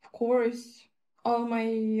 Of course, all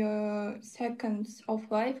my seconds of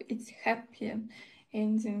life, it's happy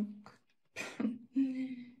ending.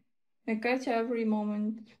 I catch every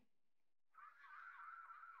moment.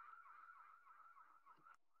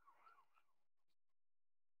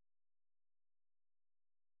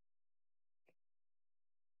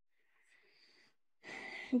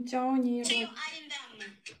 Johnny, like,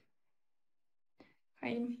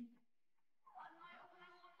 hi.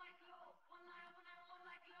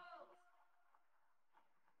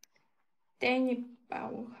 Danny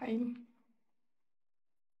Bao, hi.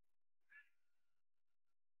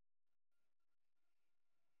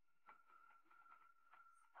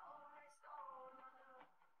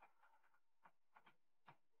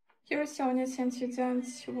 You're so innocent, you don't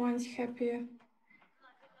want happy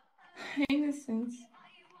innocence.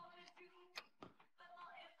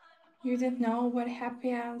 You don't know what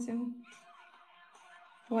happy ending.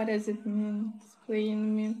 What does it mean?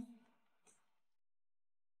 Explain me.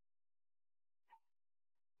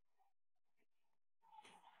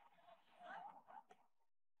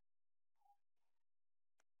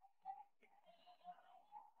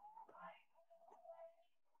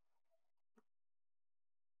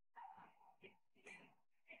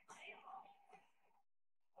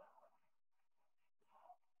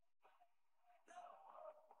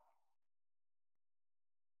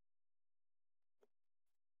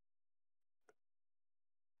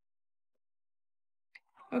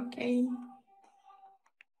 Okay.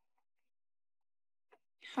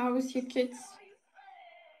 How's your kids?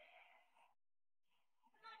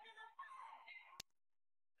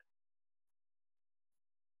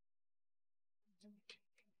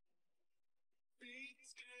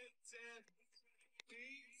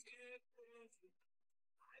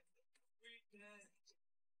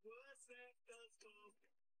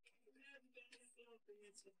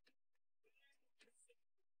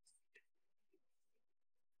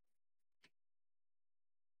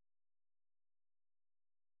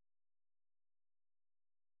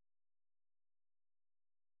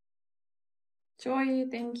 Joy,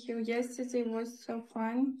 thank you. Yesterday was so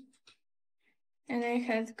fun. And I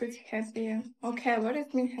had good happy. Okay, what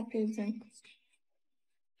does mean happy then?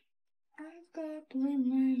 I've got to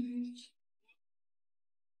manage.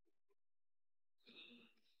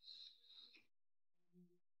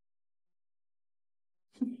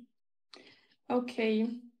 Okay,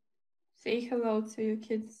 say hello to your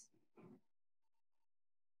kids.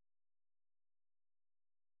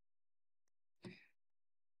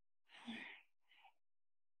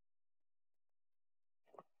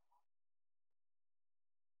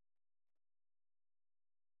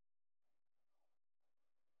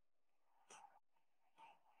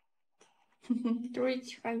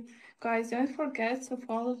 Rich, hi. Guys, don't forget to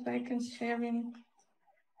follow, like, and sharing,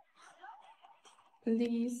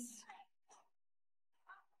 please.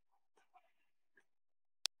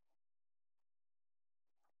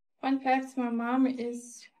 Fun fact, my mom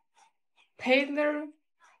is paler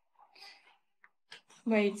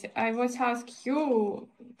Wait, I was asking you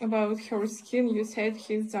about her skin. You said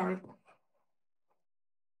he's dark.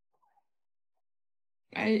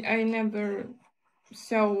 I never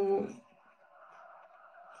saw.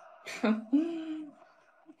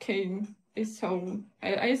 Okay,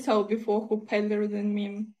 I saw before who paler than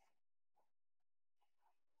me.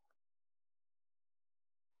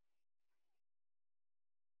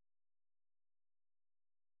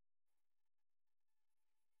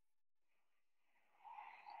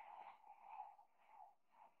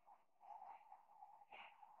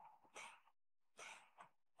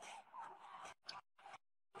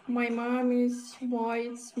 My mom is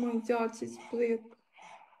white, my dad is black.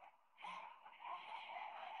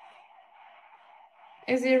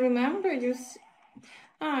 As I remember, you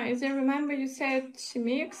said she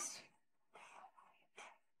mixed.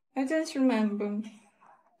 I don't remember.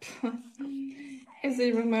 As I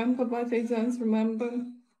remember, but I don't remember.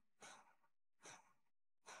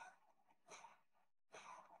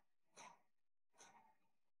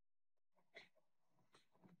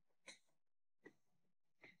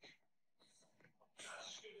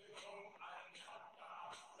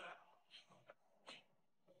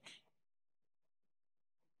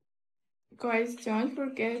 Guys, don't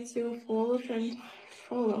forget to follow.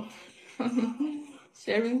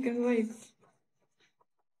 Sharing and likes.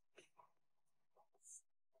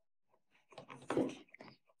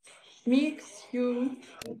 Mix you.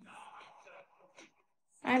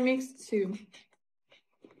 I mixed too.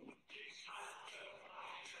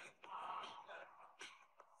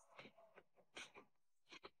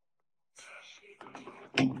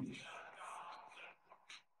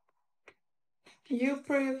 You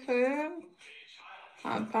prefer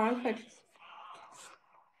perfect.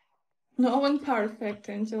 No one perfect,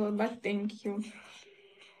 Angela, but thank you.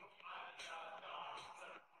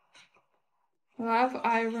 Love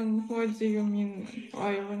iron. What do you mean,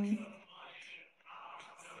 iron?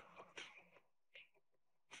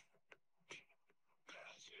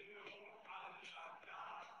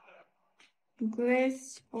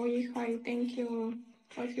 Glass. Oh, hi, thank you.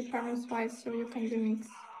 What your parents buy so you can do mix.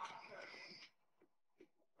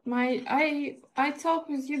 I talked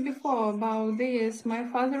with you before about this. My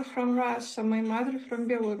father from Russia, my mother from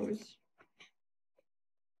Belarus.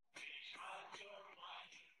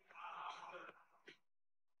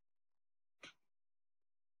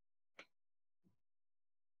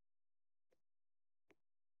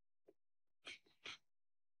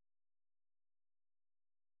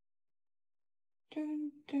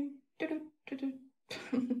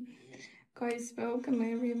 Guys, welcome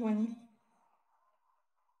everyone.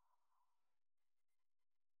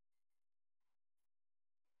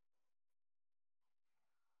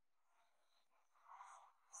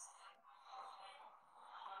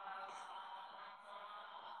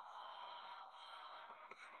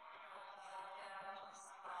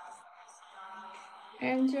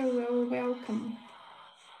 Angelo, welcome.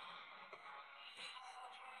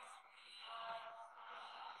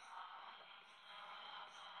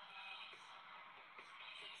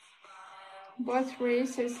 What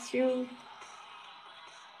race is still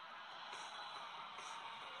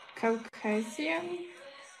Caucasian?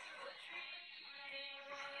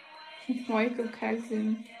 Why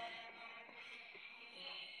Caucasian?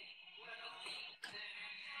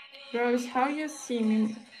 Rose, how you see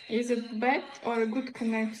me? Is it bad or a good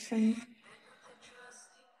connection?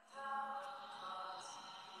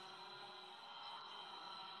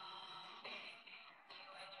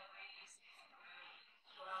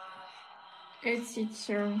 A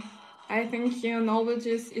teacher. I think your knowledge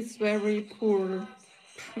is very poor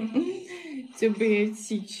to be a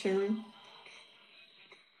teacher.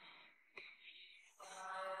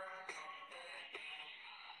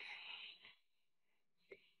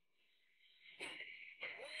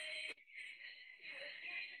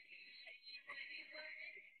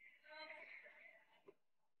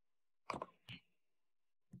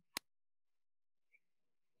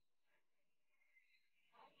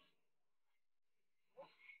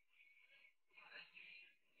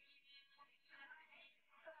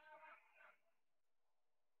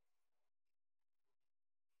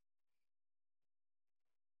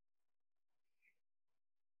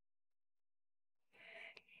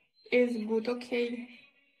 Is good, okay.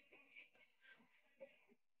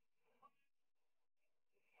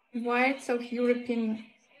 Whites of European,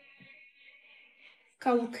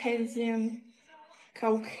 Caucasian,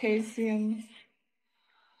 Caucasian,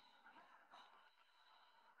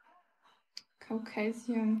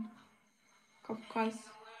 Caucasian, Caucas,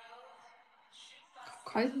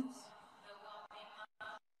 Caucasians.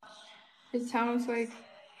 It sounds like,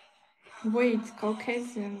 wait,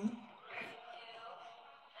 Caucasian.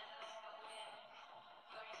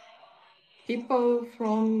 people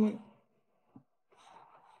from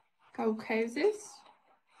Caucasus.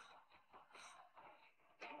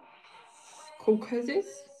 Caucasus.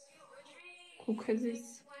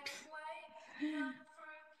 Caucasus.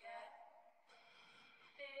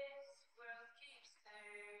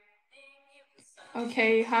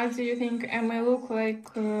 Okay, how do you think am I look like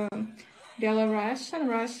Belarusian,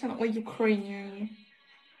 Russian, or Ukrainian?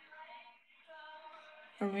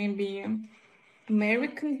 Or maybe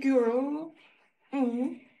American girl?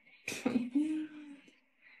 Mm.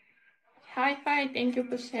 Hi, thank you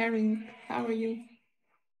for sharing. How are you?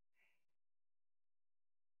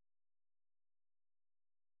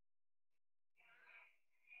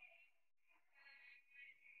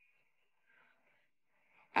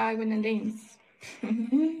 I wanna dance.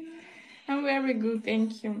 I'm very good,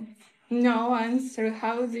 thank you. No answer,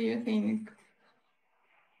 how do you think?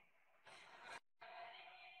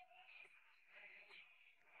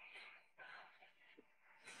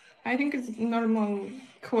 I think it's a normal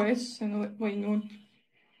question, why not?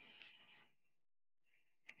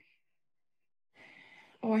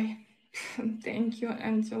 Oi, thank you,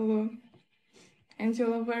 Angelo.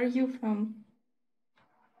 Angelo, where are you from?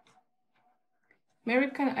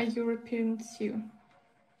 American or European too?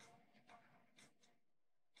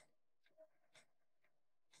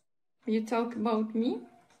 You talk about me?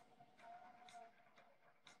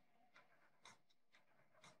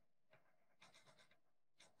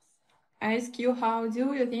 I ask you, how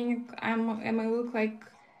do you think am I look like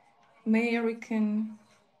American,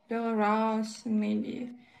 Belarus,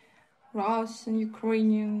 maybe Russian,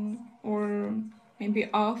 Ukrainian, or maybe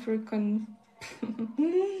African?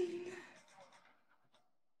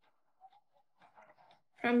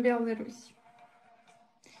 From Belarus.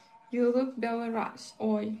 You look Belarus.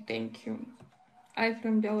 Oi, thank you. I'm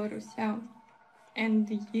from Belarus, yeah. And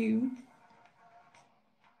you?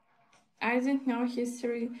 I don't know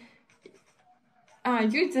history. Ah,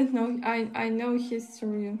 you don't know. I know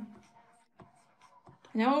history.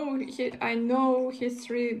 No, I know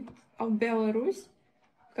history of Belarus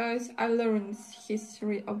because I learned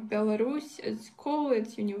history of Belarus at school,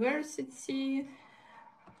 at university.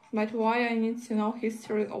 But why I need to know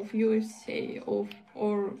history of USA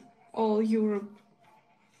or all Europe?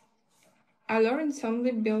 I learned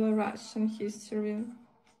only Belarusian history.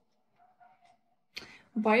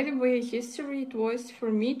 By the way, history, it was,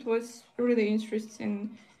 for me, it was really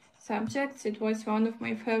interesting subject. It was one of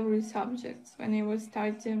my favorite subjects when I was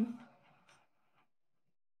studying.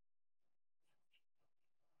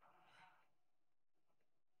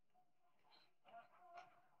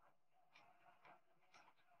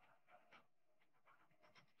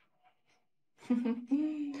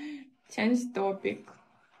 Change topic.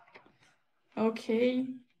 Okay.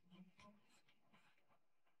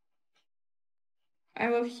 I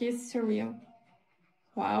love history.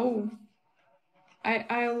 Wow.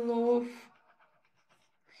 I love.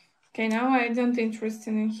 Okay, now I don't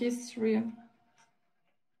interested in history.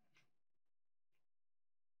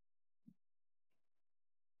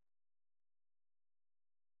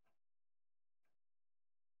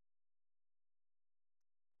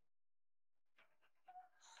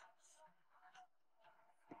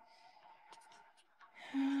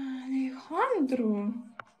 Alejandro.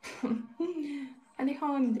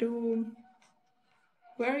 Alejandro.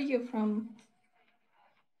 Where are you from?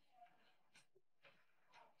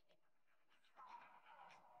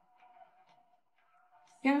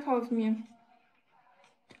 Can you help me?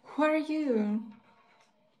 Who are you?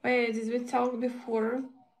 Wait, did we talk before?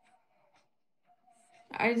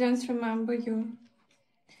 I don't remember you.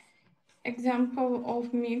 Example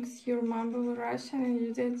of mix, you remember Russian and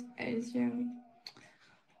you did Asian.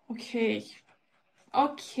 Okay.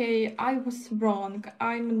 Okay, I was wrong.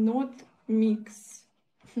 I'm not mix.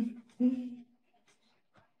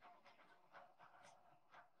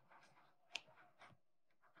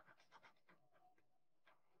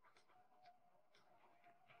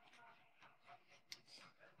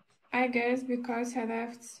 I guess because I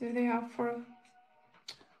left there for...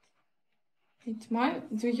 It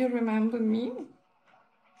might... Do you remember me?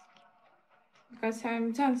 Because I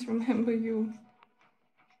don't remember you.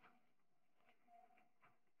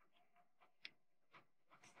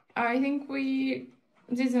 I think we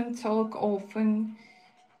didn't talk often.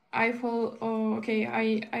 I feel... Oh, okay,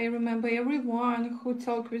 I remember everyone who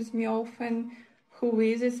talked with me often, who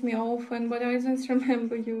visits me often, but I don't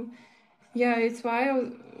remember you. Yeah, it's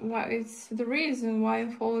why it's the reason why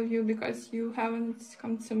I follow you, because you haven't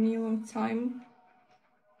come to me a long time.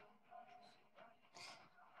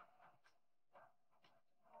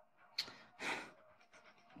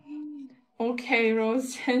 Okay,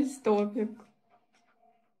 Rose, change topic.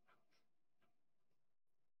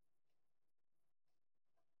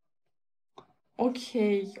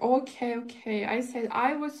 Okay, okay, okay. I said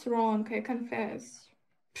I was wrong, I confess.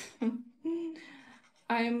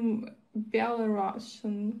 I'm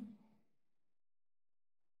Belarusian.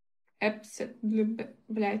 Absolutely,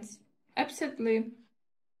 блядь. Absolutely.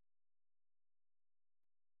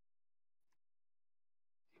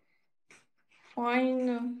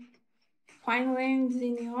 Fine. Finland,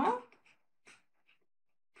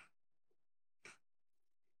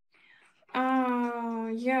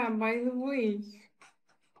 yeah, by the way.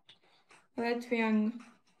 Latvian.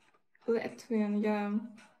 Latvian, yeah.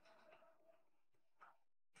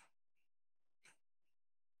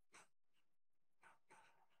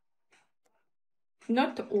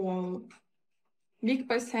 Not all. Big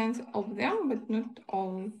percent of them, but not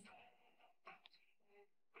all.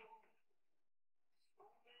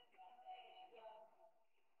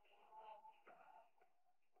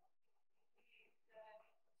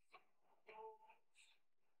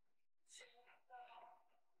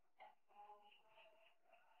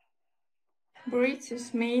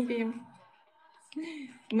 British, maybe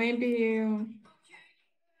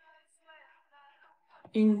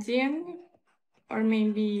Indian or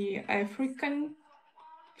maybe African.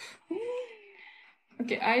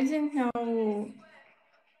 Okay, I don't know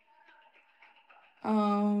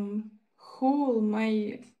who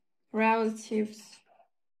my relatives.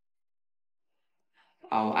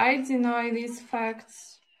 Oh, I deny these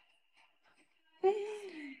facts.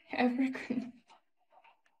 African.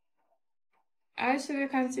 Actually,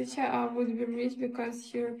 Constitution would be rich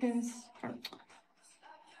because Europeans.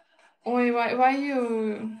 Oh,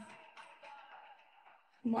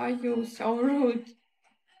 why you so rude?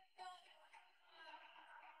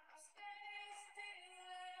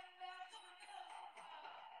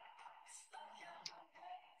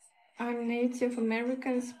 I'm Native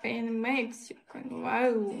American, Spain, Mexican.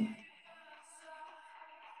 Wow.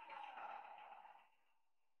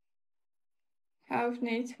 Half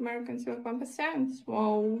Native Americans with 1%.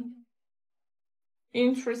 Wow.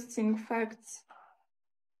 Interesting facts.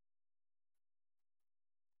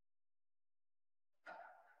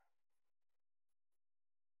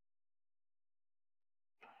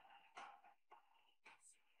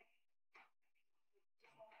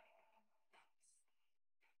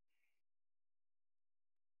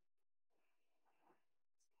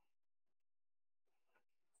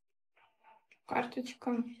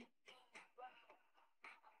 Карточка.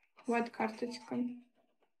 What карточка?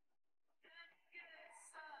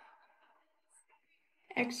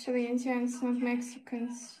 Actually, Indians, not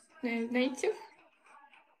Mexicans. Native?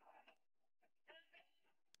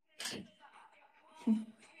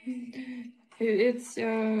 It's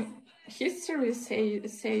history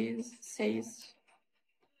says.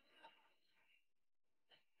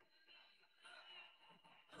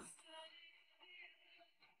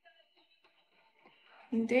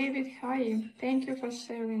 David, hi. Thank you for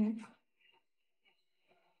sharing.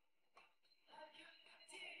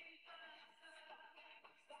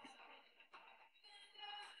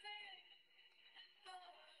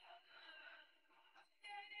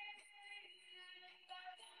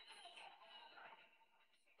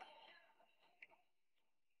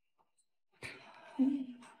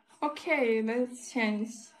 Okay, let's change.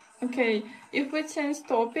 Okay, if we change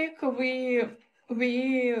topic, we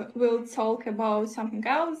will talk about something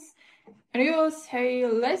else, and you will say,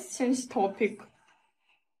 let's change topic.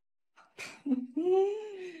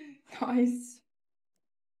 Nice.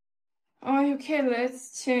 Oh, okay,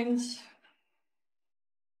 let's change.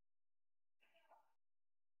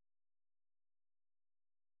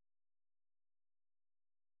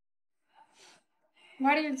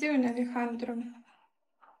 What are you doing, Alejandro?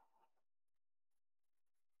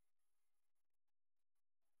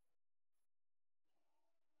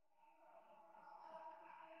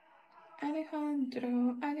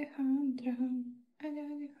 Alejandro, Alejandro,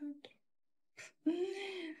 Alejandro.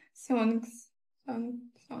 Songs,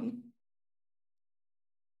 song.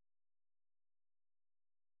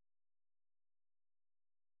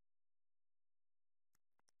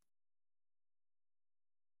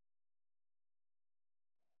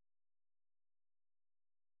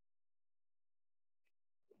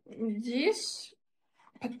 Dish,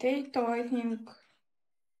 potato, I think.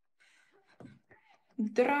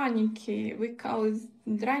 Draniki, we call it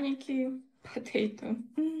draniki, potato.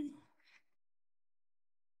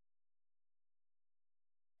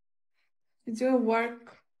 Do you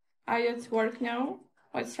work? Are you at work now?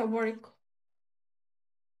 What's your work?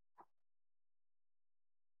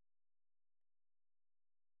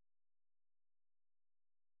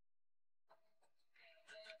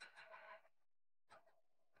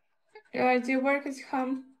 Do you work at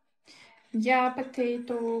home? Yeah,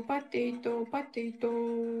 potato, potato,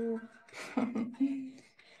 potato.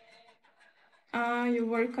 You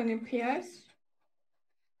work on a PS?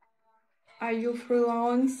 Are you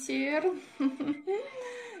freelancer?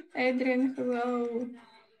 Adrian, hello.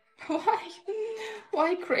 Why?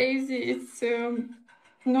 Why crazy? It's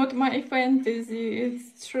not my fantasy,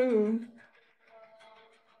 it's true.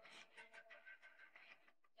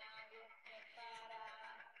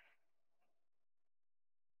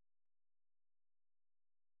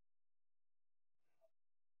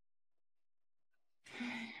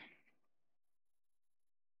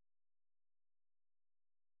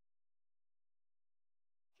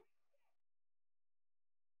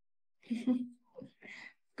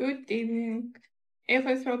 Good evening. If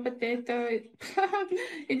I throw potato,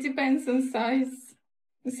 it depends on size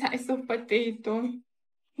of potato.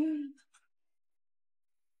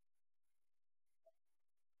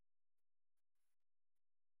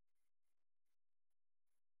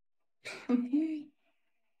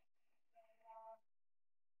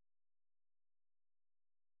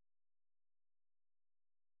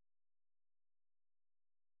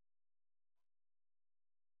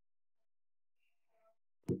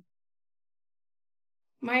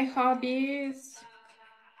 My hobbies,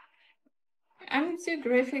 I'm into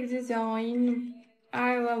graphic design.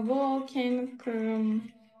 I love walking,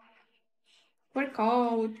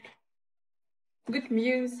 workout, good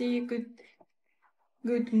music,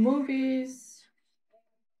 good movies,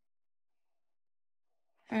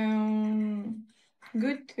 um,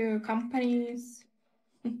 good companies.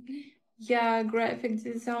 Yeah, graphic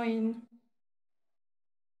design.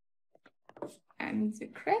 And the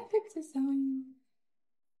graphic design.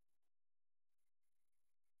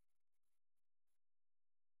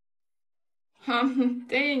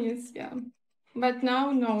 Tennis, yeah. But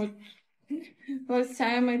now, no. Last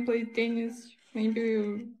time I played tennis,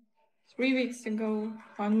 maybe 3 weeks ago,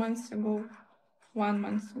 1 month ago, 1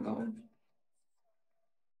 month ago.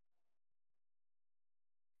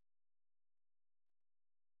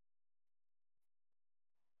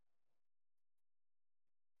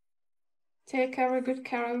 Take very good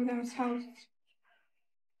care of themselves.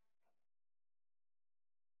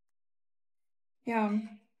 Yeah,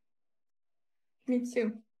 me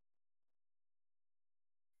too.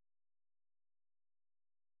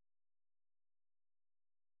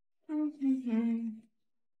 Mhm.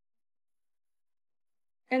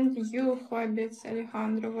 And you, hobbies,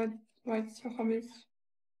 Alejandro, what's your hobbies?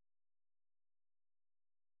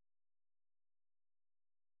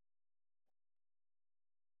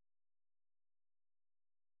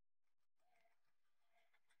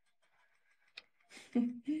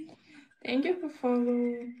 Thank you for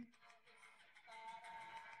following.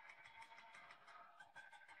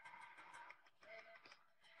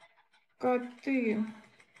 God, ты.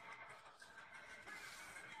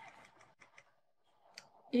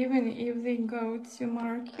 Even if they go to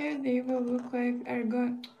market, they will look like are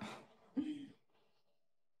going.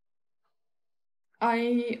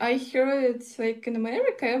 I hear it's like in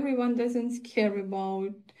America, everyone doesn't care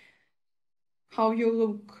about how you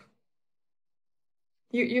look.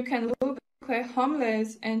 You can look like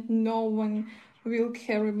homeless and no one will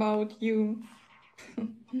care about you.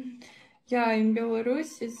 Yeah, in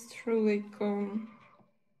Belarus, it's true. Like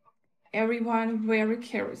everyone very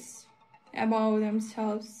cares about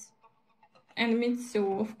themselves, and me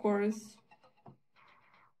too, of course.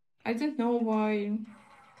 I don't know why.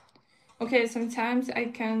 Okay, sometimes I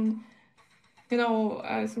can,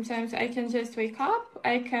 sometimes I can just wake up,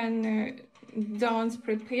 I can don't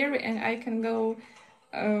prepare, and I can go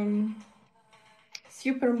um,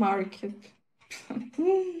 supermarket.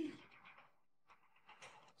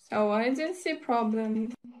 So I didn't see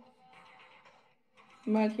problem,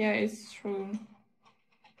 but yeah, it's true.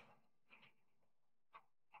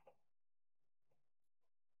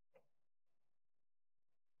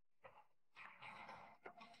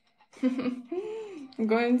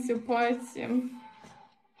 Going to party.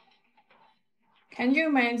 Can you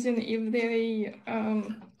imagine if they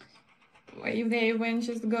even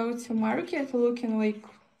just go to market looking like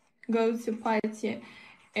go to party,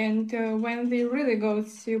 and when they really go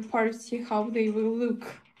to party, how they will look?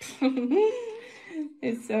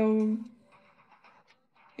 It's so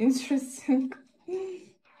interesting.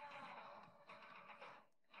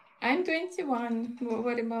 I'm 21.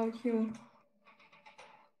 What about you?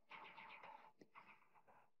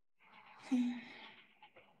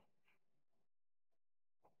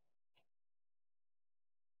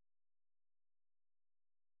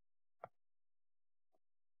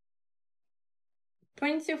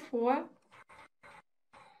 24?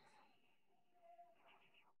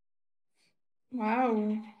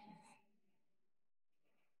 Wow.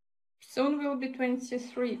 Soon will be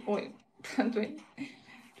 23. Oh,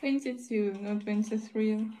 22, not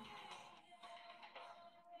 23.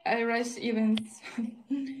 Irish events.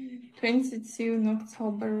 22 in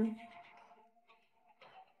October.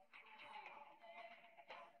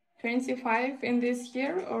 25 in this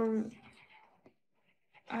year, or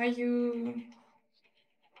are you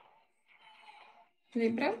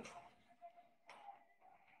Libra?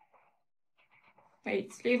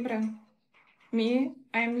 Wait, Libra. Me,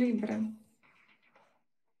 I'm Libra.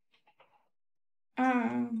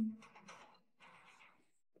 Ah,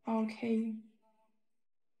 okay.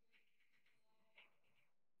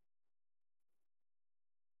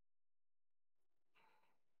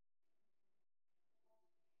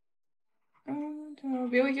 And,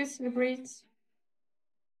 will you celebrate?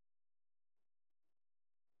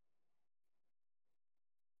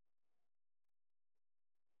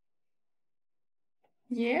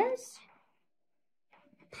 Yes.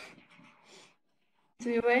 Do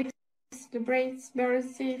you like to celebrate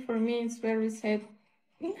birthday? For me, it's very sad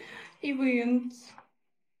event.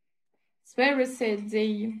 It's very sad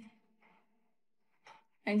day.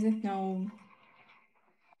 I don't know.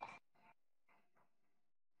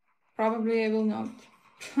 Probably I will not.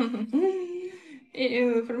 For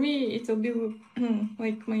me, it will be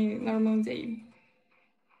like my normal day.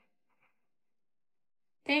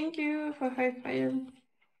 Thank you for high fire.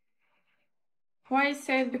 Why I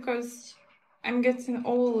said because I'm getting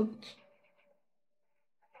old.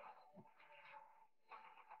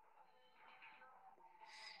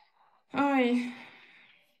 I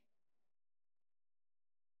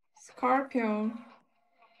Scorpio.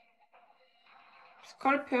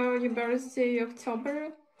 Scorpio, your birthday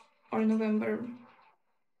October or November?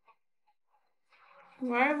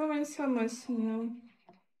 Why are women so emotional?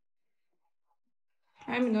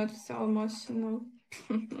 I'm not so emotional.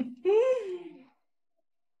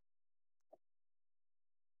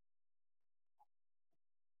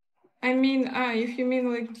 I mean, if you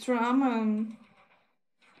mean like drama,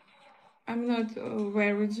 I'm not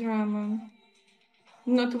very drama.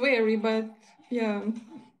 Not very, but yeah,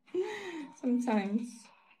 sometimes.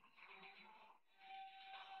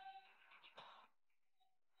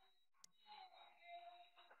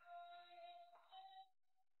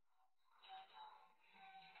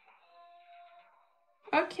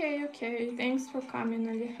 Okay, okay. Thanks for coming,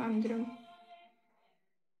 Alejandro.